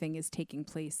entire thing is taking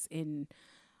place in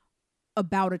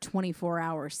about a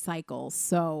 24-hour cycle.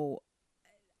 So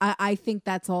I think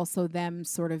that's also them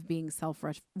sort of being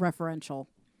self-referential.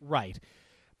 Right.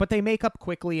 But they make up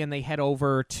quickly and they head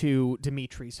over to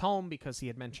Dimitri's home because he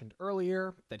had mentioned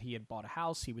earlier that he had bought a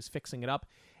house. He was fixing it up.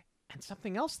 And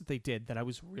something else that they did that I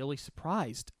was really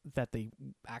surprised that they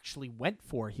actually went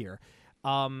for here.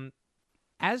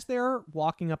 As they're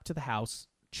walking up to the house,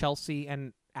 Chelsea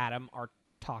and Adam are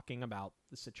talking about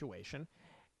the situation.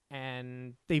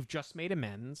 And they've just made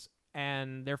amends.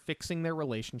 And they're fixing their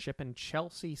relationship. And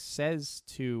Chelsea says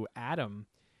to Adam,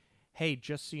 hey,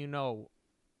 just so you know,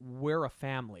 we're a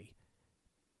family.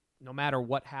 No matter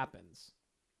what happens,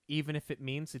 even if it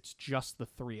means it's just the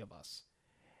three of us.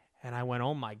 And I went,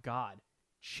 oh my God,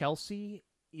 Chelsea's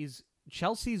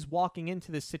walking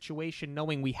into this situation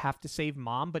knowing we have to save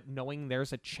mom, but knowing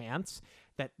there's a chance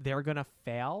that they're going to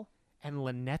fail and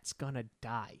Lynette's going to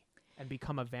die and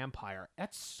become a vampire.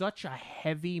 That's such a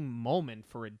heavy moment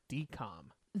for a DCOM.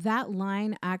 That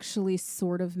line actually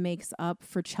sort of makes up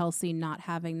for Chelsea not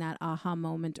having that aha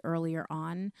moment earlier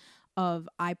on of,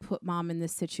 I put mom in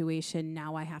this situation,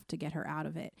 now I have to get her out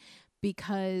of it.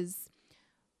 Because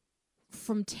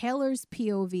from Taylor's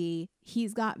POV,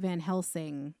 he's got Van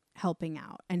Helsing helping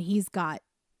out, and he's got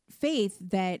faith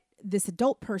that this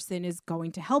adult person is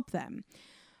going to help them.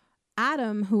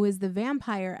 Adam, who is the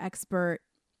vampire expert,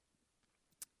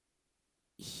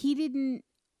 he didn't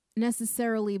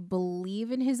necessarily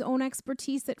believe in his own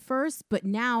expertise at first, but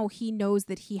now he knows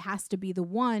that he has to be the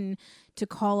one to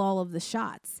call all of the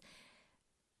shots.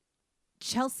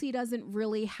 Chelsea doesn't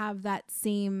really have that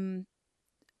same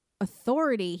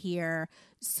authority here.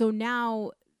 So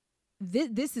now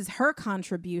this is her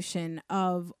contribution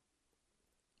of,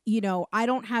 I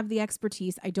don't have the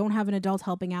expertise. I don't have an adult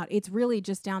helping out. It's really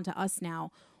just down to us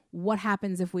now. What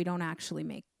happens if we don't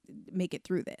actually make it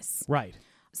through this? Right.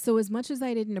 So as much as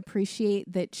I didn't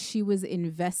appreciate that she was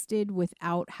invested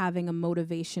without having a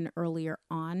motivation earlier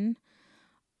on,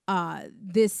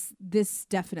 this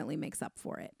definitely makes up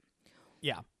for it.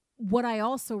 Yeah. What I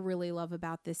also really love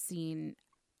about this scene,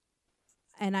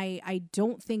 and I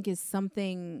don't think is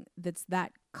something that's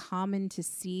that common to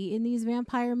see in these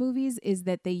vampire movies, is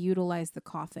that they utilize the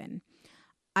coffin.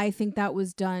 I think that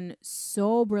was done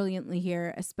so brilliantly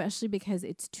here, especially because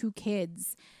it's two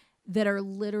kids that are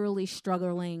literally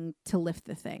struggling to lift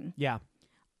the thing. Yeah.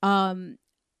 The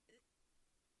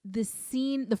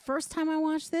scene, the first time I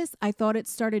watched this, I thought it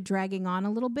started dragging on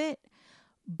a little bit,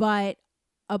 but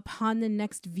upon the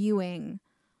next viewing,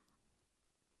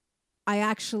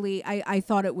 I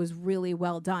thought it was really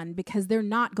well done, because they're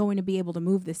not going to be able to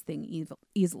move this thing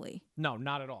easily. No,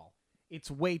 not at all. It's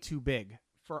way too big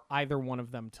for either one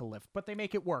of them to lift, but they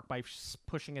make it work by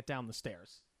pushing it down the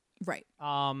stairs. Right.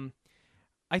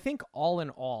 I think all in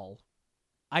all,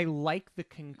 I like the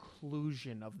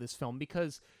conclusion of this film,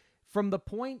 because from the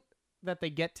point that they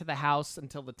get to the house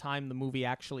until the time the movie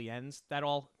actually ends, that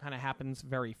all kind of happens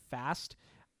very fast.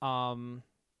 I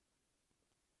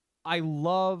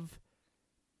love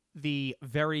the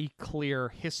very clear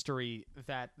history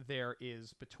that there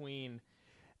is between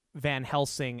Van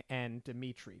Helsing and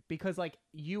Dimitri, because like,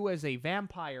 you as a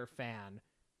vampire fan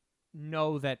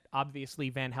know that obviously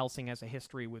Van Helsing has a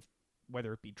history with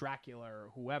whether it be Dracula or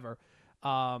whoever,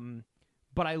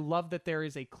 but I love that there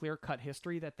is a clear-cut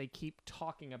history that they keep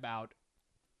talking about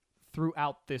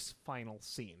throughout this final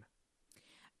scene.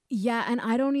 Yeah, and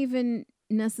I don't even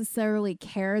necessarily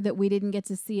care that we didn't get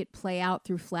to see it play out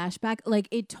through flashback. Like,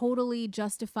 it totally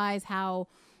justifies how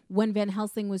when Van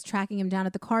Helsing was tracking him down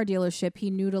at the car dealership, he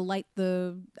knew to light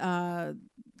the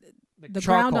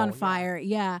ground on fire.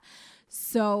 Yeah.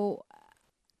 So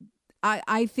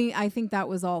I think that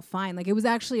was all fine. Like, it was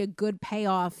actually a good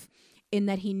payoff in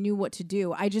that he knew what to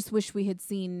do. I just wish we had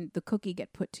seen the cookie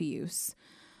get put to use.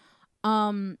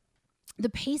 The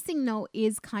pacing, though,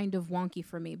 is kind of wonky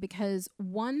for me, because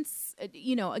once,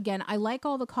 again, I like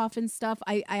all the coffin stuff.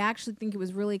 I actually think it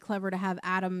was really clever to have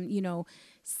Adam,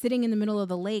 sitting in the middle of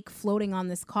the lake floating on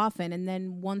this coffin. And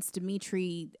then once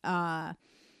Dimitri,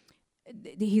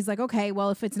 he's like, okay, well,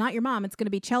 if it's not your mom, it's going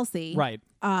to be Chelsea. Right.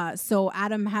 So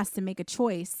Adam has to make a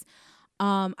choice.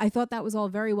 I thought that was all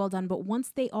very well done. But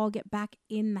once they all get back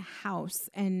in the house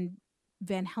and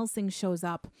Van Helsing shows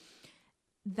up,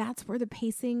 that's where the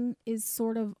pacing is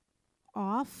sort of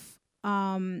off,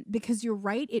 because you're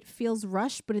right, it feels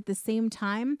rushed, but at the same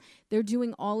time, they're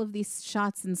doing all of these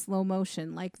shots in slow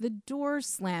motion, like the door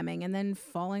slamming and then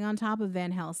falling on top of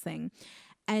Van Helsing.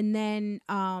 And then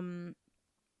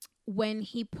when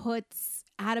he puts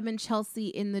Adam and Chelsea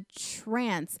in the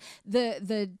trance,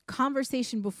 the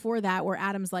conversation before that where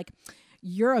Adam's like,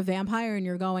 you're a vampire and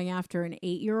you're going after an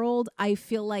 8-year-old. I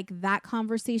feel like that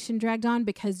conversation dragged on,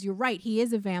 because you're right. He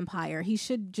is a vampire. He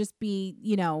should just be,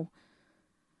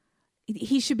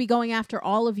 he should be going after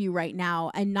all of you right now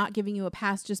and not giving you a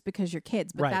pass just because you're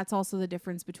kids. But that's also the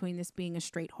difference between this being a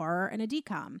straight horror and a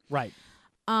decom. Right.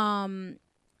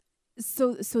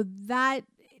 So that,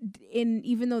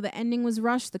 even though the ending was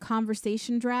rushed, the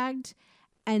conversation dragged.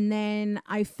 And then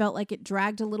I felt like it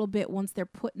dragged a little bit once they're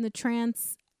put in the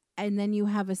trance. And then you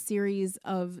have a series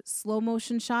of slow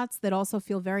motion shots that also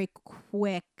feel very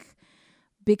quick,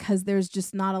 because there's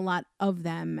just not a lot of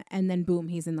them. And then boom,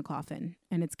 he's in the coffin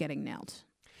and it's getting nailed.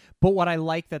 But what I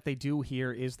like that they do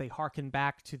here is they harken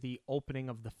back to the opening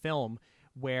of the film,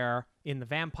 where in the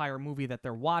vampire movie that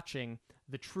they're watching,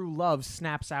 the true love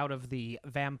snaps out of the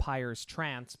vampire's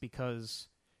trance because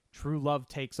true love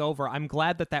takes over. I'm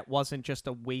glad that that wasn't just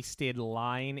a wasted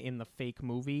line in the fake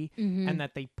movie, and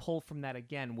that they pull from that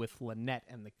again with Lynette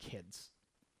and the kids.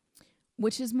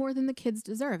 Which is more than the kids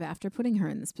deserve after putting her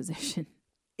in this position.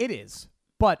 It is,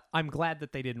 but I'm glad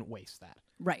that they didn't waste that.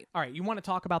 Right. All right, you want to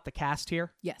talk about the cast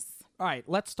here? Yes. All right,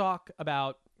 let's talk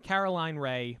about Caroline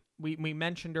Rhea. We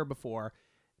mentioned her before.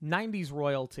 90s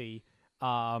royalty.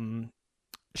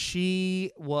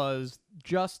 She was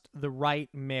just the right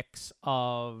mix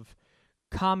of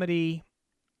comedy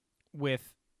with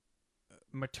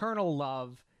maternal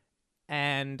love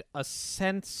and a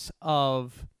sense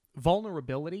of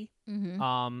vulnerability.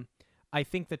 I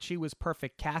think that she was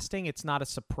perfect casting. It's not a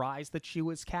surprise that she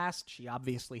was cast. She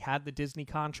obviously had the Disney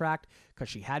contract because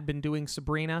she had been doing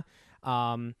Sabrina.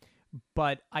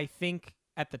 But I think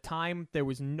at the time there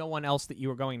was no one else that you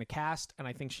were going to cast, and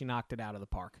I think she knocked it out of the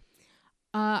park.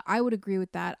 I would agree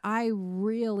with that. I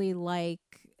really like,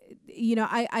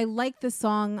 I like the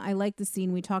song. I like the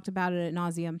scene. We talked about it ad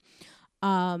nauseum.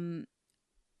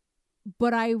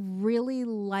 But I really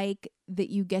like that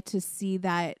you get to see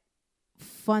that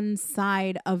fun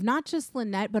side of not just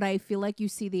Lynette, but I feel like you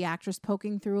see the actress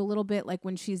poking through a little bit, like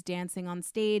when she's dancing on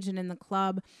stage and in the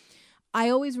club. I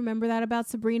always remember that about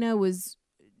Sabrina, was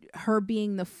her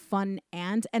being the fun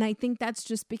aunt. And I think that's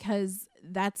just because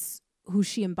that's who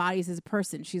she embodies as a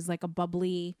person. She's like a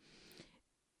bubbly,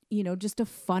 just a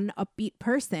fun, upbeat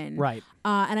person. Right.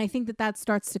 And I think that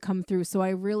starts to come through. So I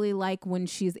really like when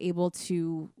she's able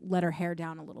to let her hair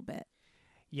down a little bit.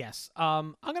 Yes.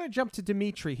 I'm going to jump to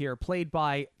Dimitri here, played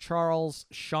by Charles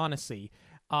Shaughnessy.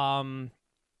 I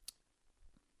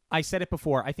said it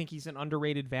before. I think he's an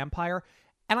underrated vampire.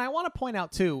 And I want to point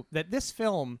out, too, that this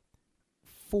film,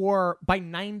 by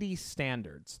 90s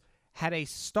standards, had a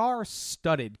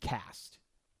star-studded cast.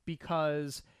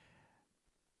 Because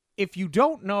if you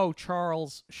don't know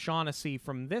Charles Shaughnessy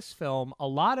from this film, a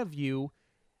lot of you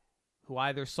who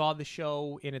either saw the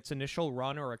show in its initial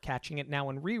run or are catching it now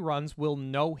in reruns will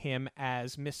know him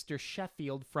as Mr.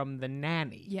 Sheffield from The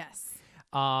Nanny. Yes.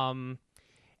 And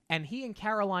he and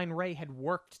Caroline Rhea had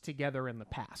worked together in the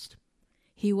past.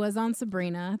 He was on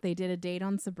Sabrina. They did a date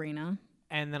on Sabrina.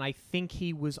 And then I think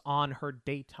he was on her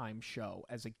daytime show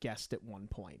as a guest at one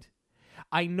point.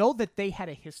 I know that they had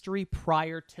a history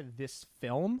prior to this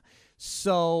film,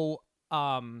 so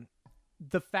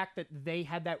the fact that they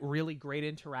had that really great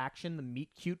interaction, the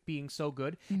meet-cute being so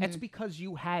good, it's because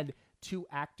you had two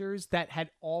actors that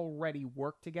had already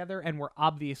worked together and were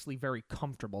obviously very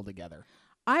comfortable together.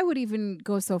 I would even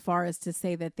go so far as to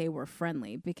say that they were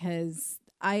friendly, because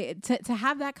to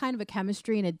have that kind of a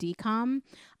chemistry in a DCOM,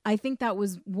 I think that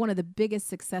was one of the biggest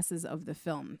successes of the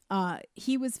film.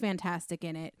 He was fantastic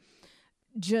in it.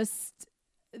 Just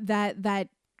that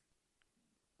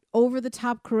over the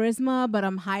top charisma, but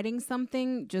I'm hiding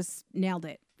something, just nailed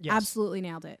it. Yes. Absolutely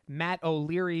nailed it. Matt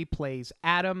O'Leary plays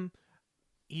Adam.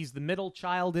 He's the middle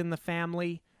child in the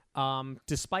family.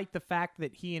 Despite the fact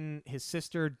that he and his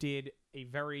sister did a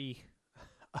very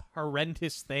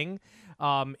horrendous thing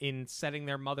in setting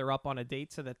their mother up on a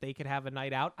date so that they could have a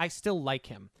night out, I still like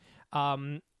him.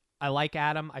 I like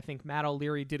Adam. I think Matt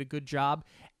O'Leary did a good job.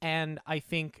 And I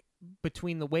think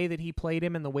between the way that he played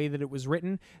him and the way that it was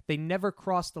written, they never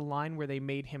crossed the line where they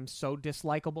made him so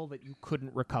dislikable that you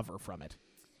couldn't recover from it.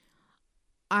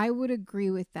 I would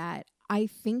agree with that. I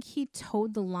think he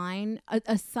towed the line,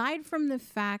 aside from the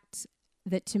fact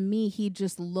that to me, he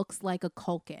just looks like a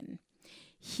Culkin.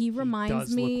 He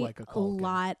reminds me like a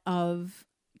lot of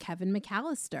Kevin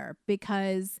McAllister,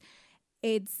 because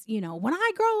it's, when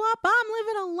I grow up, I'm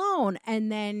living alone.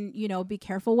 And then, be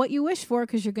careful what you wish for,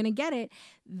 because you're going to get it.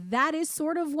 That is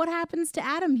sort of what happens to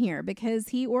Adam here, because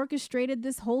he orchestrated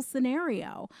this whole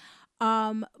scenario.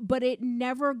 But it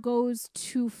never goes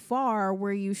too far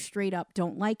where you straight up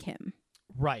don't like him.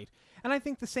 Right. And I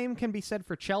think the same can be said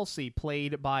for Chelsea,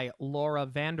 played by Laura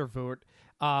Vandervoort.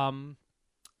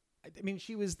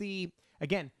 She was the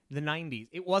 90s.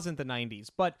 It wasn't the 90s,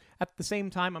 but at the same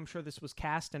time, I'm sure this was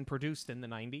cast and produced in the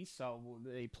 90s, so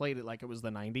they played it like it was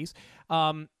the 90s.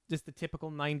 Just the typical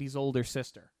 90s older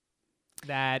sister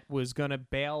that was going to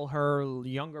bail her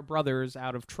younger brothers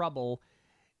out of trouble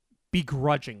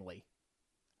begrudgingly.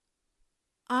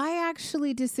 I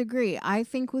actually disagree. I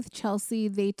think with Chelsea,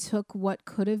 they took what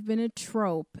could have been a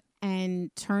trope and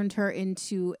turned her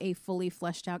into a fully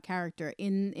fleshed out character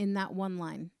in that one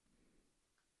line.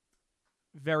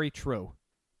 Very true.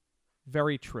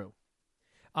 Very true.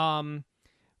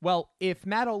 Well, if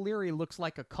Matt O'Leary looks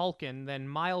like a Culkin, then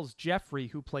Miles Jeffrey,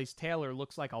 who plays Taylor,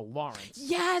 looks like a Lawrence.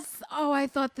 Yes! Oh, I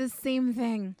thought the same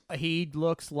thing. He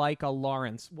looks like a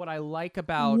Lawrence. What I like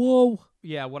about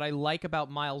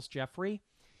Miles Jeffrey,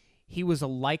 he was a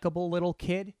likable little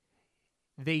kid.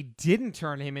 They didn't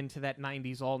turn him into that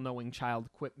 90s all-knowing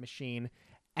child quip machine,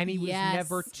 and he was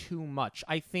never too much.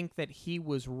 I think that he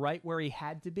was right where he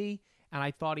had to be, and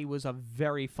I thought he was a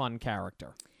very fun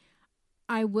character.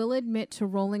 I will admit to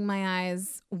rolling my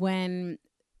eyes when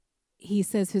he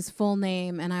says his full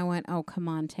name, and I went, oh, come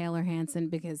on, Taylor Hanson,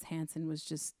 because Hanson was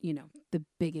just, the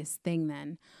biggest thing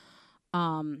then.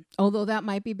 Although that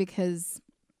might be because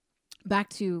back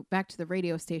to the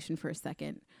radio station for a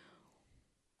second.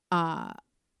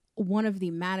 One of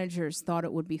the managers thought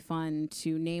it would be fun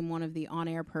to name one of the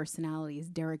on-air personalities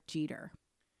Derek Jeter,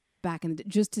 back in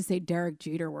just to say Derek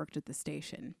Jeter worked at the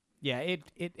station. Yeah,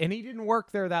 and he didn't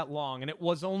work there that long, and it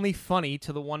was only funny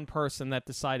to the one person that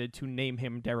decided to name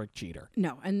him Derek Jeter.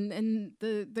 No, and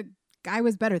the guy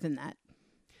was better than that.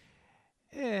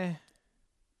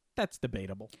 That's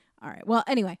debatable. All right. Well,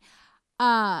 anyway,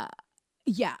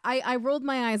 yeah, I rolled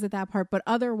my eyes at that part, but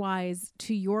otherwise,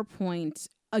 to your point,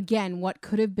 again, what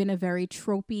could have been a very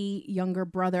tropey younger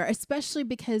brother, especially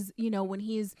because, we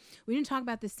didn't talk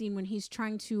about this scene when he's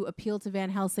trying to appeal to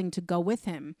Van Helsing to go with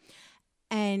him.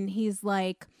 And he's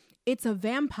like, it's a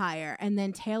vampire. And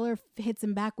then Taylor hits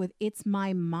him back with, it's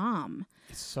my mom.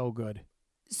 It's so good.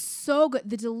 So good.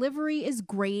 The delivery is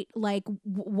great. Like,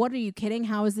 what are you kidding?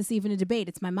 How is this even a debate?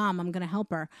 It's my mom. I'm going to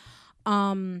help her.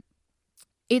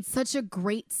 It's such a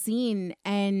great scene.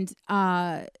 And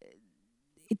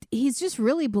he's just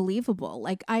really believable.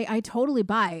 Like, I totally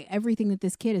buy everything that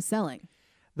this kid is selling.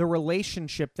 The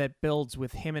relationship that builds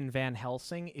with him and Van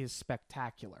Helsing is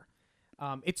spectacular.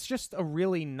 It's just a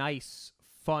really nice,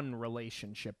 fun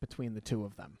relationship between the two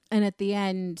of them. And at the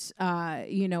end,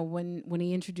 when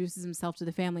he introduces himself to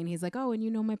the family and he's like, oh,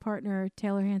 and my partner,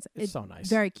 Taylor Hanson. It's so nice.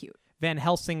 Very cute. Van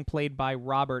Helsing played by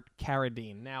Robert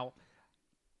Carradine. Now,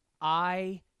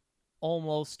 I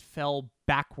almost fell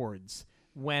backwards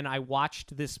when I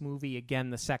watched this movie again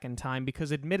the second time,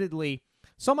 because admittedly,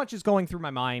 so much is going through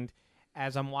my mind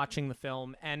as I'm watching the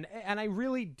film, and I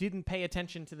really didn't pay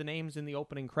attention to the names in the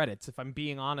opening credits, if I'm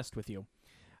being honest with you.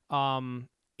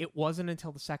 It wasn't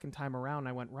until the second time around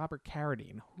I went, Robert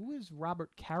Carradine. Who is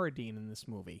Robert Carradine in this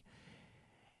movie?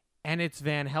 And it's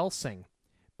Van Helsing.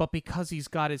 But because he's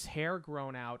got his hair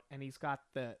grown out and he's got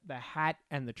the hat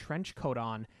and the trench coat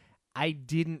on, I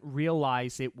didn't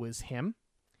realize it was him.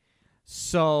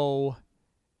 So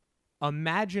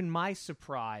imagine my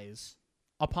surprise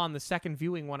upon the second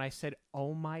viewing when I said,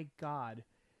 oh my God,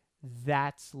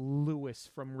 that's Lewis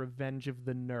from Revenge of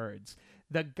the Nerds.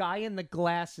 The guy in the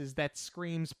glasses that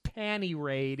screams Panty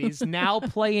Raid is now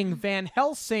playing Van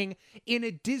Helsing in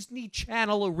a Disney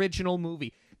Channel original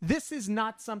movie. This is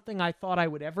not something I thought I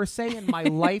would ever say, and my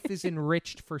life is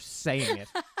enriched for saying it.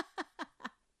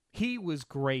 He was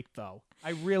great, though. I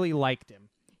really liked him.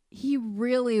 He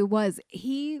really was.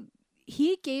 He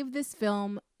gave this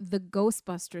film the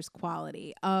Ghostbusters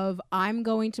quality of, I'm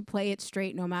going to play it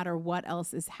straight no matter what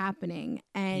else is happening.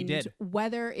 And He did.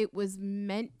 Whether it was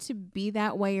meant to be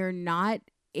that way or not,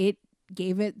 it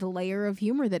gave it the layer of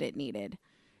humor that it needed.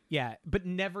 Yeah, but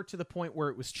never to the point where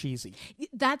it was cheesy.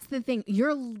 That's the thing.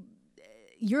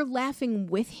 You're laughing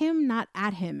with him, not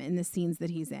at him in the scenes that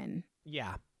he's in.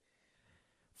 Yeah.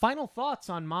 Final thoughts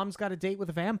on Mom's Got a Date with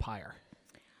a Vampire?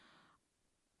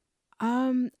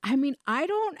 I mean, I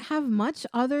don't have much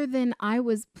other than I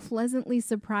was pleasantly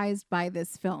surprised by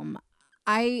this film.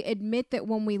 I admit that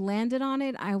when we landed on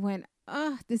it, I went,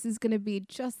 this is going to be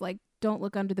just like Don't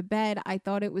Look Under the Bed. I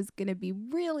thought it was going to be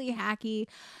really hacky.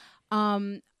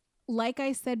 Like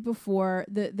I said before,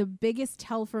 the biggest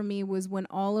tell for me was when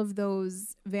all of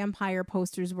those vampire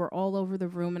posters were all over the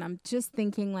room, and I'm just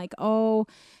thinking like, oh,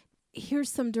 here's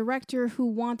some director who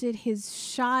wanted his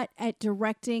shot at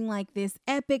directing like this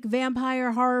epic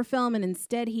vampire horror film, and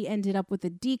instead he ended up with a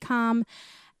DCOM.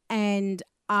 And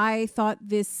I thought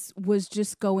this was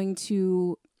just going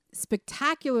to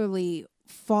spectacularly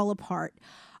fall apart,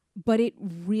 but it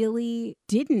really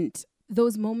didn't.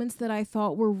 Those moments that I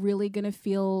thought were really going to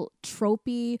feel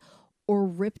tropey or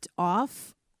ripped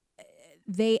off,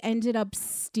 they ended up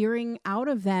steering out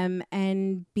of them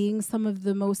and being some of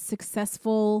the most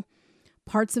successful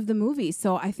parts of the movie.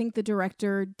 So I think the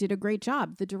director did a great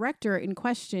job. The director in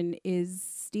question is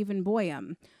Stephen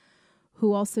Boyum,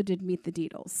 who also did Meet the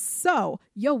Deedles. So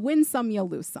you win some, you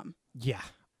lose some. Yeah.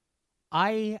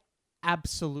 I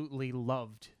absolutely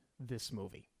loved this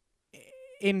movie.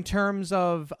 In terms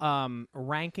of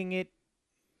ranking it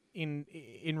in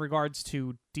regards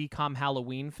to DCOM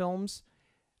Halloween films,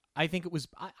 I think it was...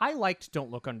 I liked Don't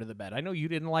Look Under the Bed. I know you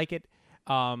didn't like it.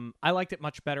 I liked it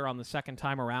much better on the second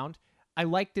time around. I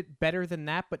liked it better than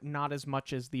that, but not as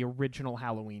much as the original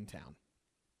Halloween Town.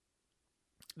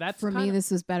 For me,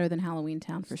 this was better than Halloween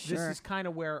Town, for sure. This is kind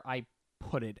of where I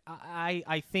put it.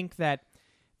 I think that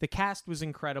the cast was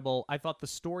incredible. I thought the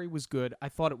story was good. I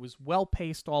thought it was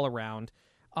well-paced all around.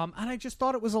 And I just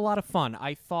thought it was a lot of fun.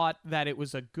 I thought that it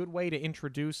was a good way to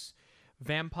introduce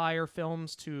vampire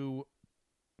films to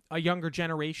a younger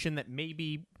generation that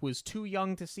maybe was too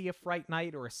young to see a Fright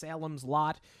Night or a Salem's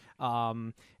Lot.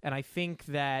 And I think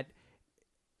that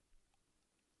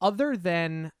other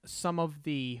than some of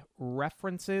the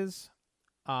references,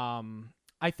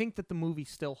 I think that the movie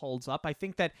still holds up. I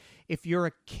think that if you're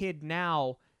a kid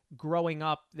now growing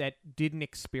up that didn't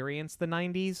experience the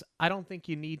 90s, I don't think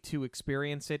you need to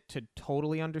experience it to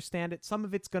totally understand it. Some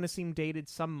of it's going to seem dated.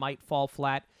 Some might fall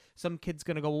flat. Some kid's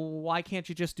going to go, well, why can't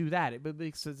you just do that?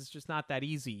 Because it's just not that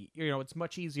easy. You know, it's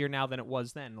much easier now than it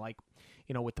was then, like,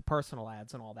 you know, with the personal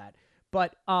ads and all that.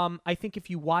 But I think if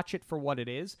you watch it for what it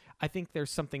is, I think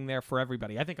there's something there for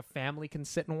everybody. I think a family can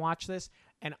sit and watch this,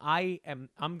 and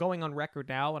I'm going on record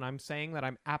now, and I'm saying that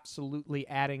I'm absolutely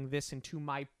adding this into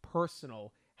my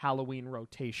personal Halloween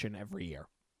rotation every year.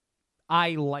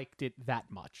 I liked it that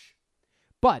much.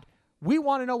 But we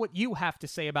want to know what you have to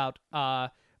say about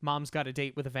Mom's Got a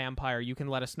Date with a Vampire. You can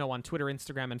let us know on Twitter,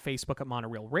 Instagram, and Facebook at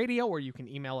Monorail Radio, or you can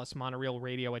email us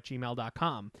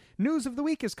monorailradio@gmail.com. News of the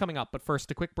week is coming up, but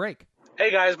first a quick break. Hey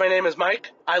guys, my name is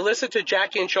Mike. I listen to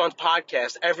Jackie and Sean's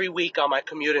podcast every week on my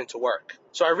commute into work.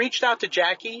 So I reached out to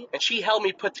Jackie, and she helped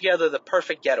me put together the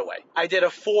perfect getaway. I did a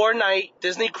 4-night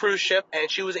Disney cruise ship,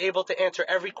 and she was able to answer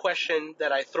every question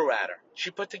that I threw at her. She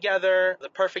put together the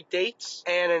perfect dates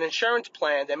and an insurance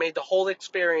plan that made the whole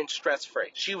experience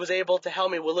stress-free. She was able to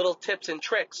help me with little tips and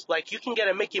tricks, like you can get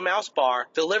a Mickey Mouse bar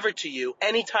delivered to you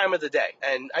any time of the day.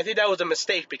 And I think that was a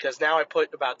mistake because now I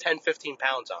put about 10-15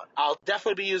 pounds on. I'll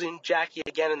definitely be using Jackie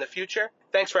again in the future.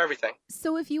 Thanks for everything.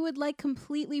 So if you would like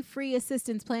completely free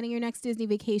assistance planning your next Disney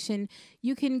vacation,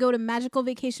 You can go to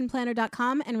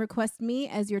magicalvacationplanner.com and request me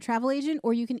as your travel agent,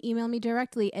 or you can email me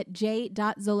directly at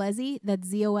j.zolezzi, that's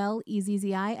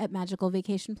Zolezzi, at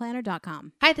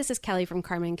magicalvacationplanner.com. Hi, this is Kelly from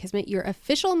Karma and Kismet, your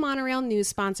official Monorail news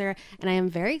sponsor, and I am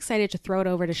very excited to throw it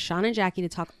over to Sean and Jackie to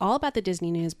talk all about the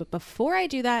Disney news. But before I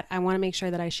do that, I want to make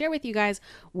sure that I share with you guys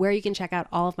where you can check out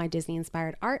all of my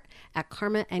Disney-inspired art at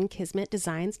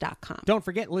karmaandkismetdesigns.com. Don't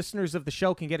forget, listeners of the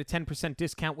show can get a 10%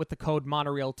 discount with the code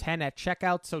Monorail10 at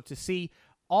checkout. So to see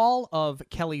all of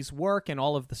Kelly's work and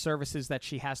all of the services that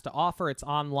she has to offer, it's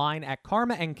online at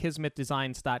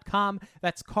karmaandkismetdesigns.com.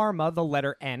 That's Karma, the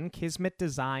letter N,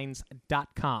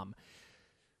 kismetdesigns.com.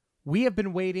 We have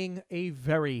been waiting a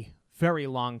very, very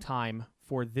long time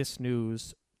for this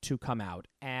news to come out,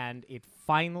 and it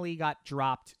finally got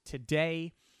dropped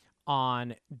today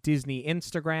on Disney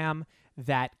Instagram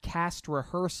that cast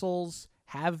rehearsals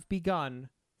have begun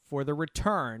for the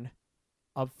return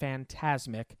of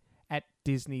Fantasmic at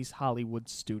Disney's Hollywood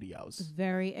Studios.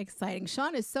 Very exciting.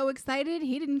 Sean is so excited,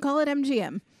 he didn't call it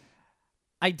MGM.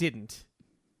 I didn't,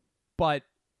 but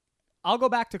I'll go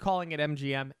back to calling it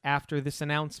MGM after this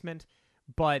announcement.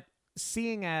 But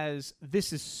seeing as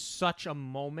this is such a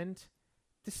moment,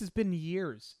 this has been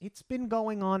years. It's been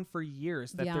going on for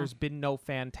years that there's been no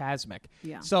Fantasmic.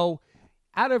 Yeah. So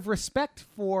out of respect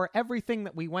for everything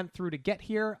that we went through to get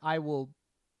here, I will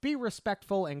be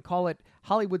respectful and call it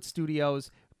Hollywood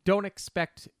Studios. Don't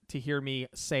expect to hear me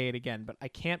say it again, but I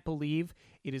can't believe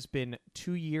it has been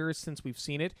 2 years since we've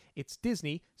seen it. It's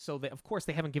Disney, so of course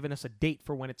they haven't given us a date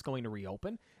for when it's going to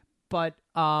reopen, but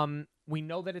we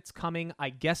know that it's coming.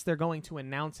 I guess they're going to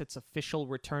announce its official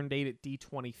return date at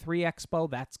D23 Expo.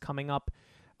 That's coming up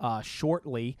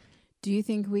shortly. Do you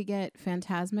think we get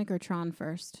Fantasmic or Tron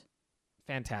first?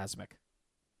 Fantasmic.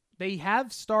 They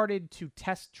have started to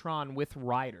test Tron with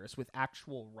riders, with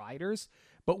actual riders,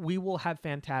 but we will have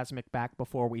Fantasmic back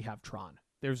before we have Tron.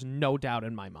 There's no doubt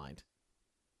in my mind.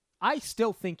 I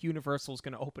still think Universal is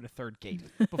going to open a third gate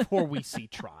before we see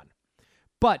Tron.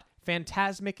 But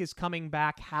Fantasmic is coming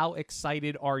back. How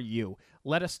excited are you?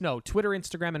 Let us know. Twitter,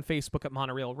 Instagram, and Facebook at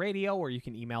Monorail Radio, or you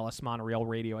can email us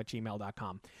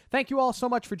monorailradio@gmail.com. Thank you all so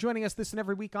much for joining us this and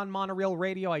every week on Monorail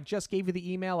Radio. I just gave you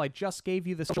the email. I just gave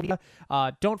you the social media.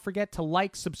 Don't forget to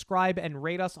like, subscribe, and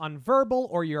rate us on Verbal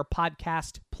or your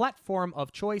podcast platform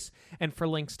of choice. And for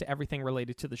links to everything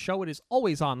related to the show, it is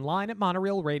always online at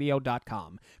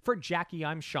monorailradio.com. For Jackie,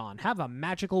 I'm Sean. Have a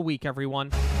magical week,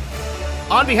 everyone.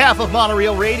 On behalf of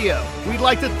Monorail Radio, we'd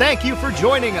like to thank you for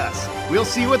joining us. We'll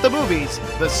see you at the movies,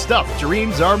 the stuff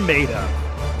dreams are made of.